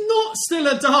 She's not still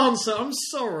a dancer, I'm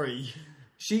sorry.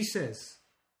 She says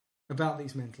about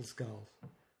these mental scars,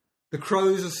 the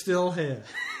crows are still here.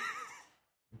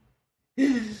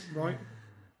 Right.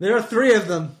 There are 3 of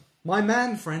them. My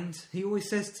man friend, he always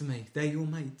says to me, they're your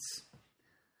mates.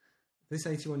 This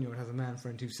 81-year-old has a man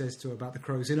friend who says to her about the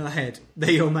crows in her head,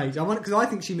 they're your mates. Because I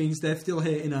think she means they're still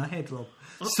here in her head, Rob.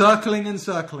 Circling and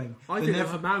circling. I think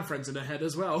her man friend's in her head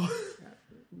as well.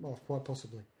 Well, quite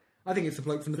possibly. I think it's the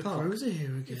bloke from the park. Crows are here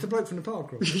again. It's the bloke from the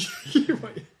park, Rob.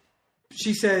 Right.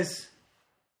 She says,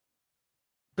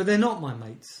 but they're not my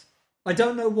mates. I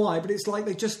don't know why, but it's like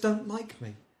they just don't like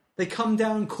me. They come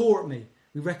down and caw at me.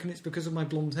 We reckon it's because of my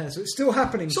blonde hair. So it's still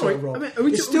happening, sorry, Rob.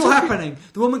 It's still happening.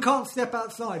 The woman can't step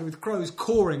outside with crows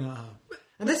cawing at her.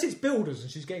 Unless it's builders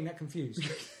and she's getting that confused.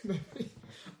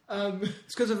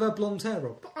 It's because of her blonde hair,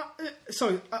 Rob.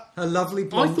 Her lovely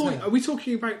blonde hair. Are we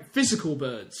talking about physical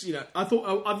birds? You know,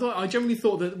 I generally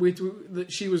thought that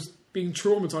she was being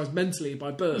traumatised mentally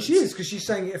by birds. She is, because she's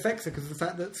saying it affects her because of the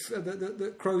fact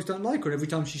that crows don't like her. And every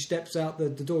time she steps out the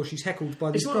door, she's heckled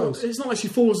by these crows. It's not like she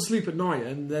falls asleep at night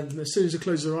and then as soon as she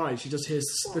closes her eyes, she just hears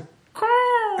the caw,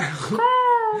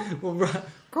 well, we're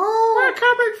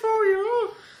coming for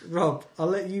you. Rob, I'll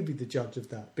let you be the judge of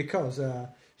that, because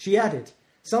she added,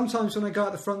 sometimes when I go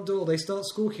out the front door, they start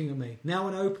squawking at me. Now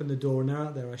when I open the door and they're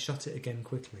out there, I shut it again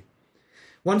quickly.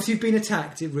 Once you've been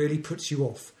attacked, it really puts you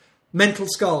off. Mental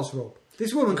scars, Rob.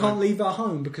 This woman can't leave her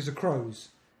home because of crows.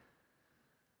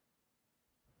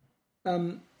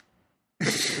 Sorry,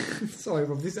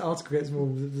 Rob, this article gets more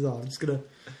bizarre. I'm just going to...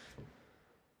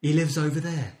 He lives over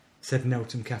there, said an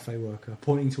Elton cafe worker,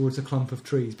 pointing towards a clump of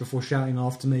trees before shouting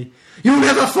after me, you'll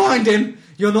never find him!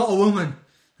 You're not a woman,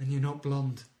 and you're not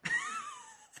blonde.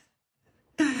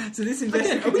 So this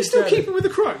investigative are we still keeping with the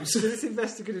crows? So this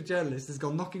investigative journalist has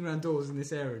gone knocking around doors in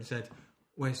this area and said,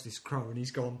 where's this crow? And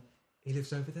he's gone, he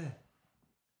lives over there,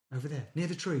 near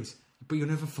the trees. But you'll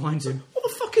never find him. What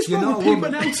the fuck is wrong with people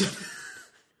in Elton?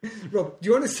 Rob, do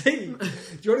you want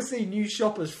to see New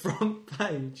Shopper's front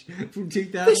page from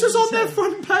 2010? This was on their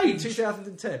front page.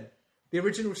 2010. The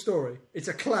original story. It's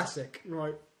a classic.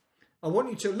 Right. I want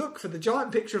you to look for the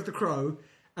giant picture of the crow,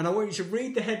 and I want you to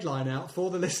read the headline out for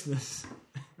the listeners.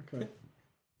 Okay.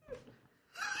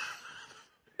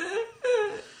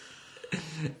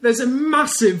 There's a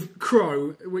massive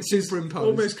crow which is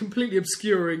almost completely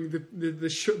obscuring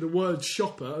the word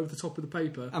shopper over the top of the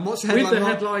paper. And what's the headline? With the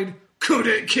headline, could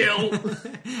it kill?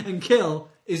 And kill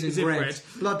is in red.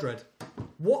 Blood red.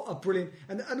 What a brilliant...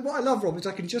 And what I love, Rob, is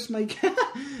I can just make...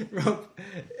 Rob,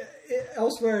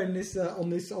 elsewhere in this on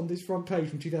this front page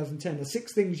from 2010 are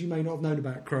 6 things you may not have known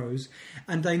about crows,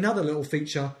 and another little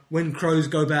feature, when crows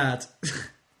go bad.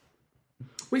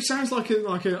 Which sounds like a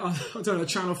I don't know, a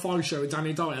Channel 5 show with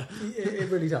Danny Dyer. It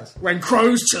really does. When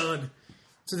crows turn.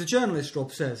 So the journalist,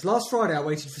 Rob, says, last Friday I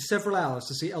waited for several hours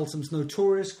to see Eltham's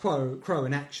notorious crow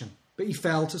in action, but he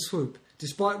failed to swoop,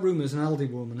 despite rumours an Aldi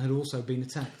woman had also been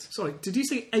attacked. Sorry, did you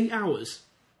say 8 hours?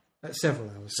 Several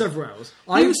hours. Several hours.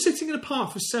 He was sitting in a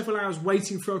park for several hours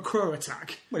waiting for a crow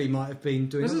attack. Well, he might have been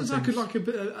doing other things. Doesn't like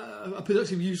a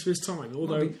productive use of his time,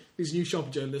 although he's a New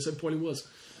Shopper journalist and probably was.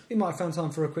 He might have found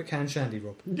time for a quick hand shandy,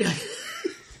 Rob. Yeah,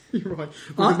 you're right.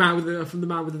 From the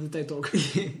man with the dead dog.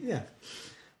 Yeah.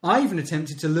 I even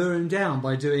attempted to lure him down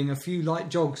by doing a few light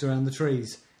jogs around the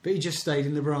trees, but he just stayed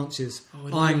in the branches,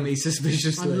 eyeing me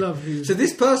suspiciously. I love you. So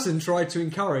this person tried to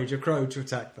encourage a crow to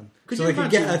attack them, so they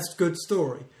could get a good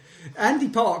story. Andy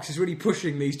Parks is really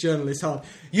pushing these journalists hard.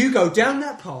 You go down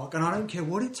that park, and I don't care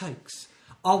what it takes.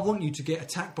 I want you to get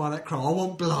attacked by that crow. I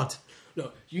want blood.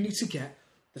 Look, you need to get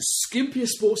the skimpiest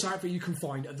sports outfit you can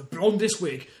find and the blondest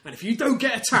wig, and if you don't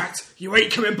get attacked, you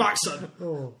ain't coming back, son.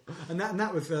 Oh, and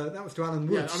that was to Alan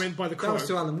Woods. Yeah, I mean by the crow. That was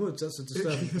to Alan Woods. That's a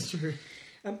disturbing. That's true.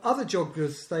 Other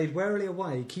joggers stayed warily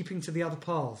away, keeping to the other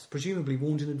paths, presumably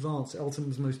warned in advance that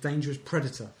Eltham's most dangerous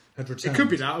predator had returned. It could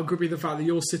be that, or it could be the fact that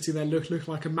you're sitting there looking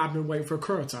like a madman waiting for a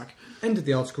crow attack. Ended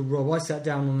the article, Rob. I sat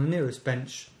down on the nearest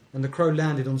bench, and the crow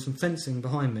landed on some fencing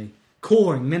behind me,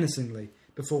 cawing menacingly,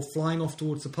 before flying off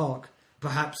towards the park,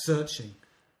 perhaps searching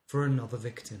for another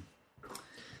victim.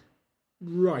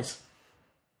 Right.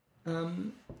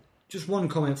 Just one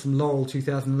comment from Laurel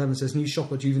 2011 says, New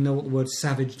Shopper, do you even know what the word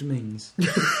savaged means?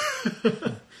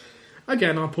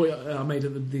 Again, I made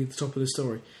it at the top of the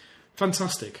story.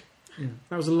 Fantastic. Yeah.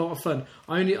 That was a lot of fun.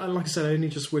 I only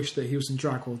just wish that he was in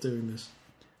drag while doing this.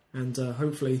 And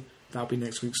hopefully that'll be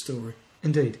next week's story.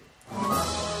 Indeed.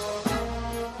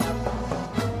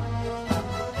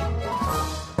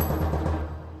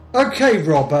 Okay,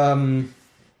 Rob,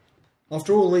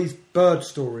 after all these bird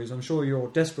stories, I'm sure you're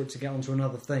desperate to get onto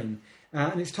another theme.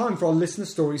 And it's time for our listener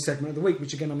story segment of the week,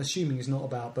 which again I'm assuming is not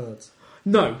about birds.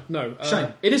 No.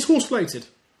 Shame. It is horse related.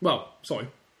 Well, sorry.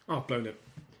 I've blown it.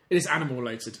 It is animal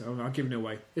related. I've given it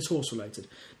away. It's horse related.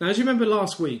 Now, as you remember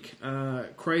last week,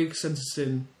 Craig sent us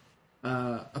in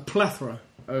a plethora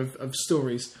of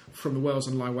stories from the Wales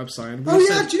Online website. And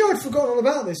do you know I'd forgotten all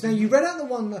about this? Now, you read out the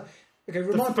one... Okay,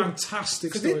 the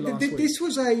fantastic story last week. This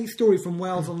was a story from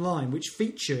Wales Online which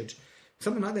featured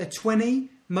something like their 20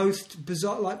 most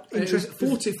bizarre,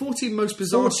 40 most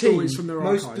bizarre stories from their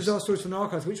archives. Most bizarre stories from their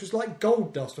archives, which was like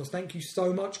gold dust. Thank you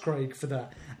so much, Craig, for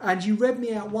that. And you read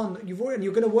me out one that you're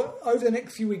going to work over the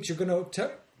next few weeks. You're going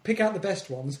to pick out the best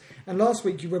ones. And last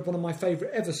week you read one of my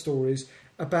favourite ever stories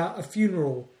about a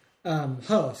funeral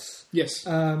hearse. Yes.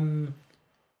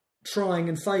 Trying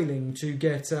and failing to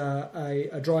get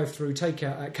a drive-through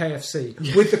takeout at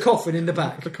KFC with the coffin in the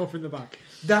back. The coffin in the back.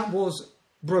 That was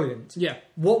brilliant. Yeah.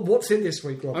 What's in this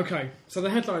week, Rob? Okay, so the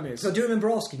headline is... So I do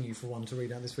remember asking you for one to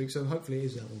read out this week, so hopefully it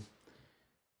is that one.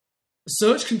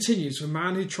 Search continues for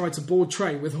man who tried to board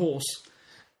train with horse.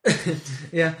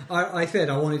 Yeah, I said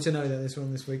I wanted to know that this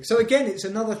one this week. So again, it's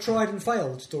another tried and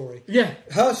failed story. Yeah,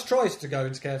 Hearst tries to go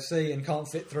into KFC and can't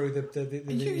fit through the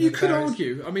You could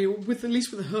argue. I mean, at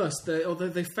least with the Hearst, although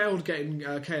they failed getting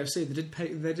KFC,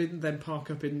 they didn't then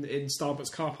park up in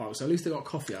Starbucks car park. So at least they got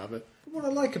coffee out of it. What I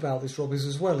like about this, Rob, is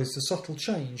the subtle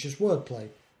change, is wordplay.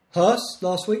 Hearst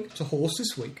last week to horse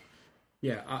this week.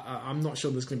 Yeah, I'm not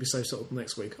sure there's going to be so subtle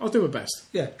next week. I'll do my best.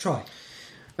 Yeah, try.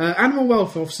 Animal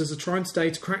welfare officers are trying today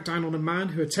to crack down on a man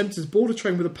who attempted to board a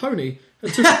train with a pony.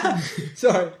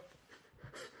 Sorry.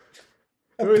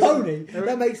 A pony?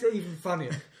 That makes it even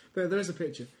funnier. There is a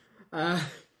picture. A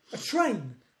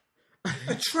train?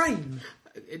 A train?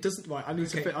 It doesn't... Right, I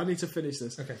need to finish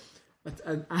this. Okay.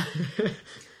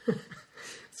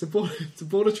 To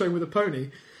board a train with a pony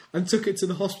and took it to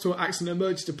the hospital accident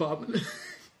emergency department.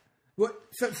 What?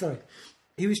 Sorry.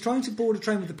 He was trying to board a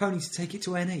train with the pony to take it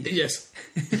to NE. Yes.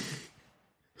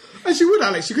 As you would,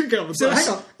 Alex. You couldn't get on the bus.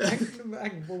 Hang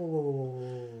on.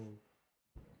 Whoa.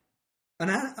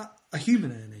 A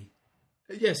human NE?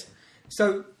 Yes.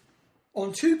 So,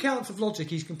 on 2 counts of logic,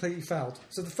 he's completely failed.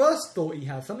 So the first thought he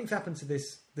has, something's happened to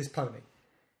this pony.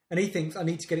 And he thinks, I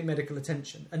need to get it medical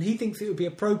attention. And he thinks it would be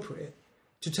appropriate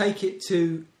to take it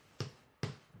to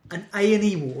an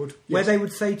A&E ward where they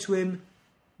would say to him,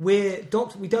 we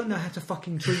don't know how to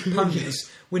fucking treat ponies.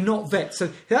 Yes. We're not vets.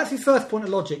 So that's his first point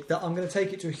of logic, that I'm going to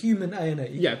take it to a human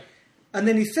A&E. Yeah. And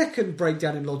then his second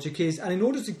breakdown in logic is, and in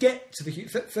order to get to the...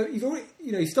 So he's already,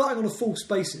 he's starting on a false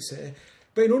basis here.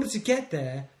 But in order to get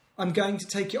there, I'm going to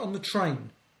take it on the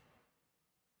train.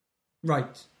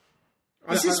 Right.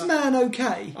 Is this man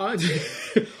okay? I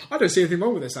don't see anything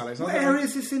wrong with this, Alex. What area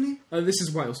is this in? This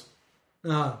is Wales.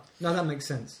 No, that makes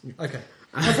sense. Okay.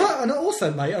 And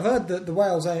also, mate, I've heard that the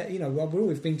Wales, we're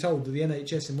always being told that the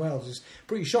NHS in Wales is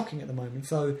pretty shocking at the moment.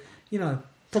 So,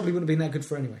 probably wouldn't have been that good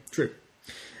for anyway. True.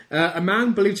 A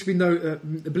man believed to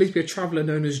be a traveller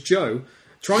known as Joe,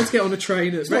 trying to get on a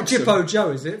train at Wrexham. It's not Jippo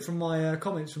Joe, is it? From my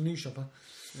comments from News Shopper.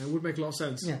 It would make a lot of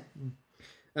sense. Yeah.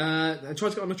 Tried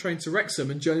to get on a train to Wrexham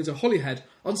and journeyed to Holyhead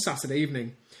on Saturday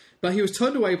evening. But he was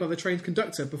turned away by the train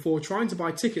conductor before trying to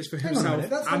buy tickets for himself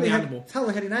and the animal. That's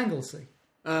Holyhead in Anglesey.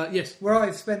 Yes. Where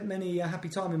I've spent many a happy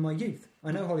time in my youth.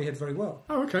 I know Holyhead very well.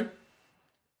 Oh, okay.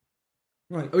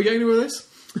 Right. Are we going anywhere with this?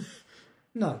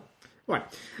 No. Right.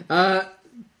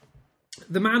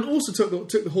 The man also took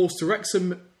the horse to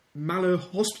Wrexham Mallow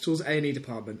Hospital's A&E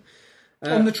department.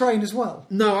 On the train as well?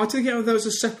 No, I think there was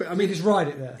a separate... I mean, just ride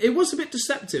it there? It was a bit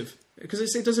deceptive, because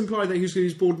it does imply that he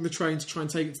was boarding the train to try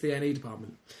and take it to the A&E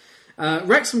department.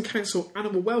 Wrexham Council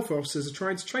animal welfare officers are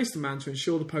trying to trace the man to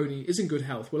ensure the pony is in good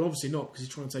health. Well, obviously not, because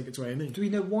he's trying to take it to A&E. Do we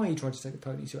know why he tried to take the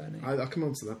pony to A&E? I'll come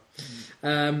on to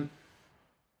that.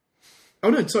 Oh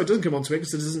no, sorry, it doesn't come on to it,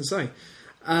 because it doesn't say.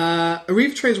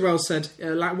 Arriva Trains Wales said,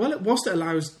 whilst it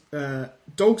allows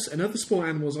dogs and other small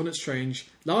animals on its train,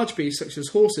 large beasts such as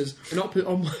horses are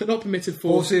not permitted for...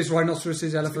 Horses,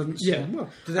 rhinoceroses, elephants. Yeah. Well,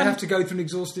 do they have to go through an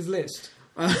exhaustive list?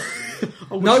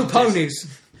 No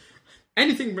ponies.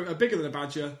 Anything bigger than a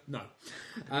badger, no.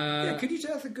 That's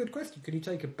a good question. Can you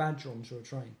take a badger onto a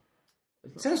train?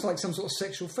 It sounds like some sort of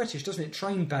sexual fetish, doesn't it?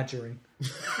 Train badgering.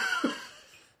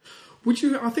 Would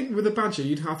you? I think with a badger,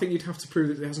 you'd have to prove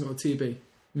that it hasn't got a TB.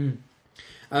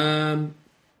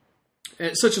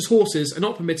 Such as horses are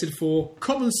not permitted for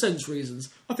common sense reasons.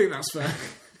 I think that's fair.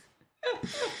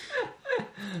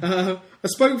 A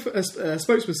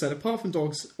spokesman said, apart from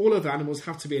dogs, all other animals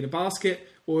have to be in a basket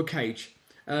or a cage.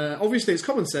 Obviously, it's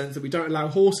common sense that we don't allow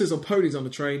horses or ponies on the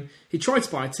train. He tried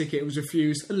to buy a ticket, it was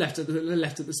refused, and left at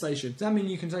the station. Does that mean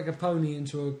you can take a pony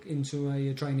into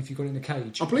a train if you've got it in a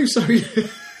cage? I believe so. Yeah.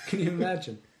 Can you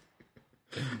imagine?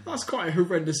 That's quite a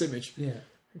horrendous image. Yeah.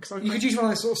 You could use one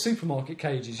of those sort of supermarket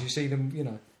cages. You see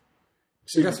them,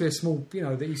 So it has to be a small,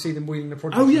 that you see them wheeling the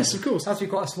produce. Oh, yes, of course. It has to be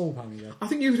quite a small pony, though. I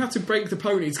think you would have to break the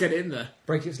pony to get it in there.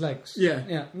 Break its legs. Yeah.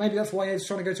 Yeah. Maybe that's why he's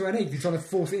trying to go to A&E. He's trying to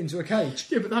force it into a cage.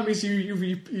 Yeah, but that means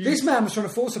you... This man was trying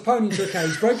to force a pony into a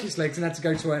cage, broke its legs, and had to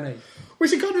go to A&E.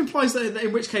 Which it kind of implies that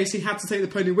in which case he had to take the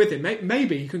pony with him.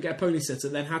 Maybe he couldn't get a pony sitter,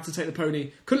 then had to take the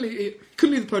pony... Couldn't leave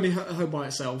the pony at home by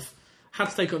itself.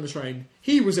 Had to take it on the train.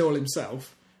 He was ill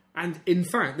himself. And, in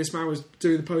fact, this man was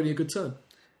doing the pony a good turn.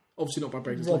 Obviously not by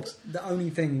breaking his legs. The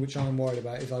only thing which I'm worried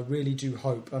about is I really do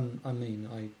hope, and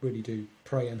I really do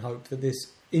pray and hope that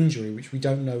this injury, which we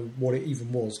don't know what it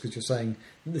even was, because you're saying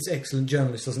this excellent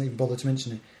journalist doesn't even bother to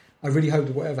mention it, I really hope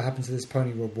that whatever happened to this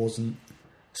pony, Rob, wasn't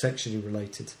sexually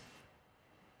related.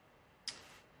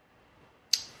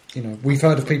 We've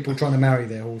heard of people trying to marry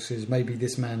their horses, maybe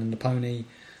this man and the pony,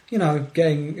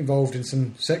 getting involved in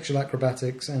some sexual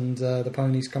acrobatics, and the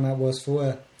ponies come out worse for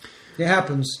wear. It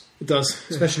happens. It does.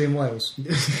 Especially in Wales.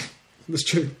 That's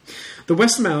true. The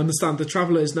Western Mail understand the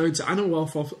traveller is known to animal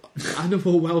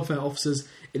welfare officers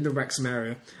in the Wrexham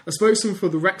area. A spokesman for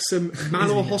the Wrexham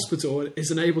Manor Hospital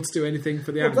is unable to do anything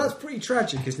for the animal. That's pretty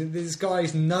tragic, isn't it? This guy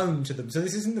is known to them. So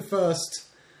this isn't the first...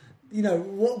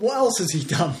 what else has he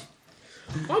done?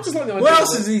 I just like the idea. What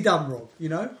else has he done, Rob?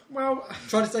 Well...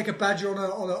 Trying to take a badger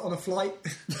on a flight?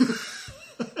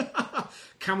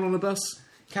 Camel on a bus?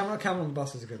 Camel on the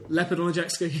bus is a good one. Leopard on a jet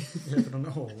ski. Leopard on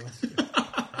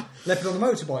Leopard on a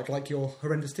motorbike, like your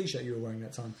horrendous T-shirt you were wearing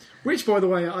that time. Which, by the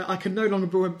way, I can no longer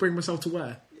bring myself to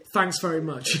wear. Thanks very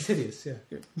much. It's hideous, yeah.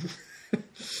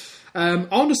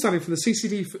 Our understanding from the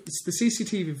CCTV...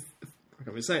 I can't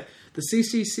even say it. The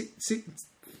CCTV...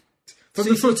 From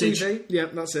the footage... Yeah,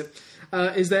 that's it.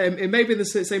 Is that it may be the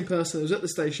same person that was at the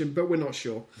station, but we're not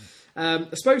sure.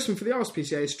 A spokesman for the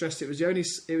RSPCA stressed it was only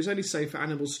safe for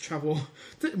animals to travel.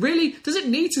 Really? Do they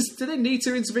need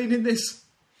to intervene in this?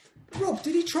 Rob,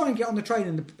 did he try and get on the train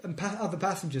and other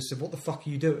passengers said, "What the fuck are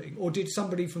you doing?" Or did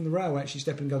somebody from the railway actually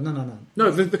step in and go, "No"?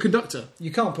 No, the conductor. You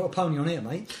can't put a pony on here,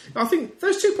 mate. I think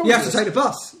those two. You have to take the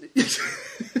bus.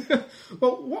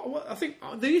 Well, what I think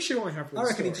the issue I have with I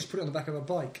reckon he just put it on the back of a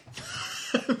bike.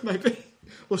 Maybe.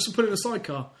 Or just put it in a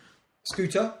sidecar.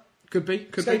 Scooter. Could be.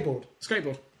 Skateboard.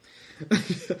 Skateboard.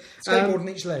 Skateboard on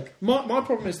each leg. My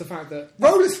problem is the fact that...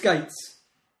 Roller skates.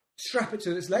 Strap it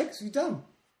to its legs, you're done.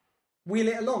 Wheel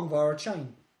it along via a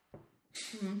chain.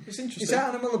 It's interesting. It's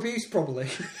animal abuse, probably.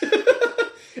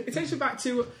 It takes me back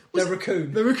to... The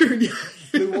raccoon. The raccoon, yeah.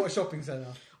 Blue Water Shopping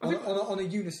Centre. On a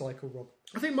unicycle, Rob.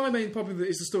 I think my main problem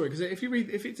is the story, because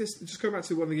if it just go back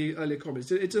to one of the earlier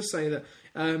comments, it does say that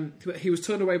he was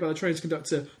turned away by the train's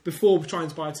conductor before trying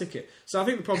to buy a ticket. So I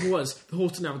think the problem was the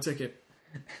horse didn't have a ticket.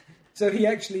 So he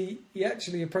actually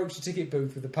approached the ticket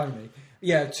booth with a pony.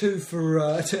 Yeah, two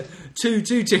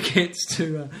tickets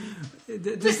to.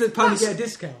 Does the pony get a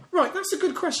discount? Right, that's a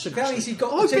good question. He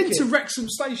got I've been to Wrexham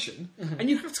Station,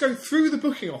 and you have to go through the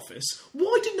booking office.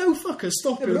 Why did no fucker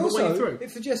stop him on the way through?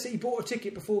 It suggests that he bought a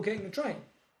ticket before getting the train.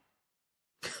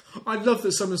 I love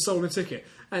that someone sold a ticket,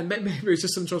 and maybe it's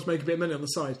just someone trying to make a bit of money on the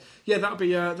side. Yeah, that'd be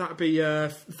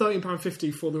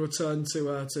 £13.50 for the return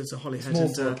to Holyhead.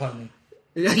 More for a pony.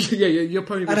 Yeah, your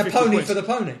pony. And a pony for the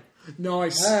pony.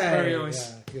 Nice, very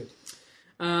nice. Yeah, good.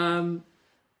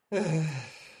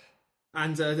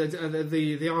 And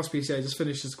the RSPCA just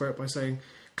finished his quote by saying,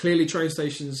 "Clearly, train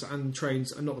stations and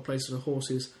trains are not the places for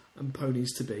horses and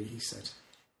ponies to be," he said.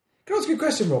 Can I ask you a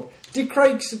question, Rob? Did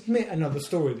Craig submit another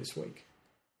story this week?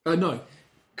 No.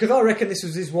 Because I reckon this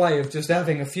was his way of just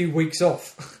having a few weeks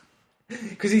off.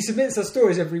 Because he submits us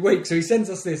stories every week, so he sends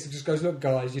us this and just goes, "Look,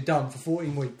 guys, you're done for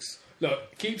 14 weeks."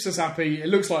 Look, keeps us happy. It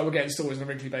looks like we're getting stories on a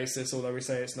weekly basis, although we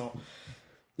say it's not.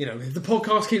 If the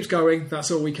podcast keeps going,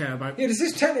 that's all we care about. Yeah, does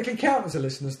this technically count as a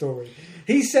listener story?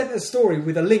 He sent a story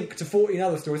with a link to 14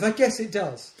 other stories. I guess it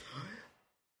does.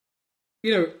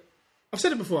 I've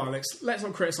said it before, Alex. Let's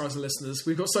not criticise the listeners.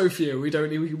 We've got so few. We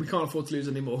can't afford to lose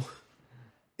any more.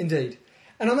 Indeed.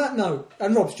 And on that note,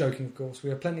 and Rob's joking, of course. We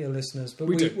have plenty of listeners, but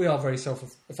we are very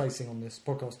self-effacing on this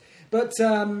podcast. But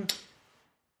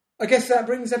I guess that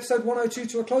brings episode 102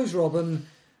 to a close, Rob. And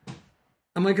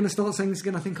am I going to start saying this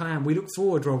again? I think I am. We look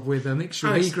forward, Rob, with a mixture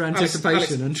of eager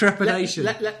anticipation and trepidation.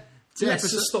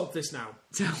 Let's just stop this now.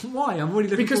 Why? I'm really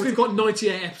looking because we've got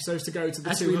 98 episodes to go to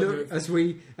the 200. As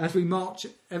we march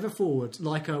ever forward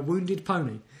like a wounded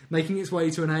pony, making its way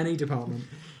to an A&E department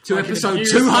to episode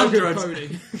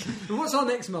 200. And what's our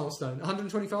next milestone?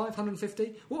 125?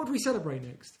 150? What would we celebrate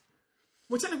next?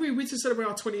 Well, technically, we just celebrate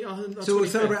our 20. So we'll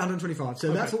celebrate 125.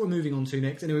 So that's what we're moving on to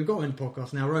next. Anyway, we've got to end the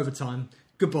podcast now. We're over time.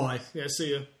 Goodbye. Yeah,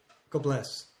 see you. God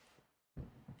bless.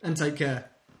 And take care.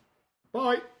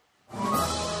 Bye.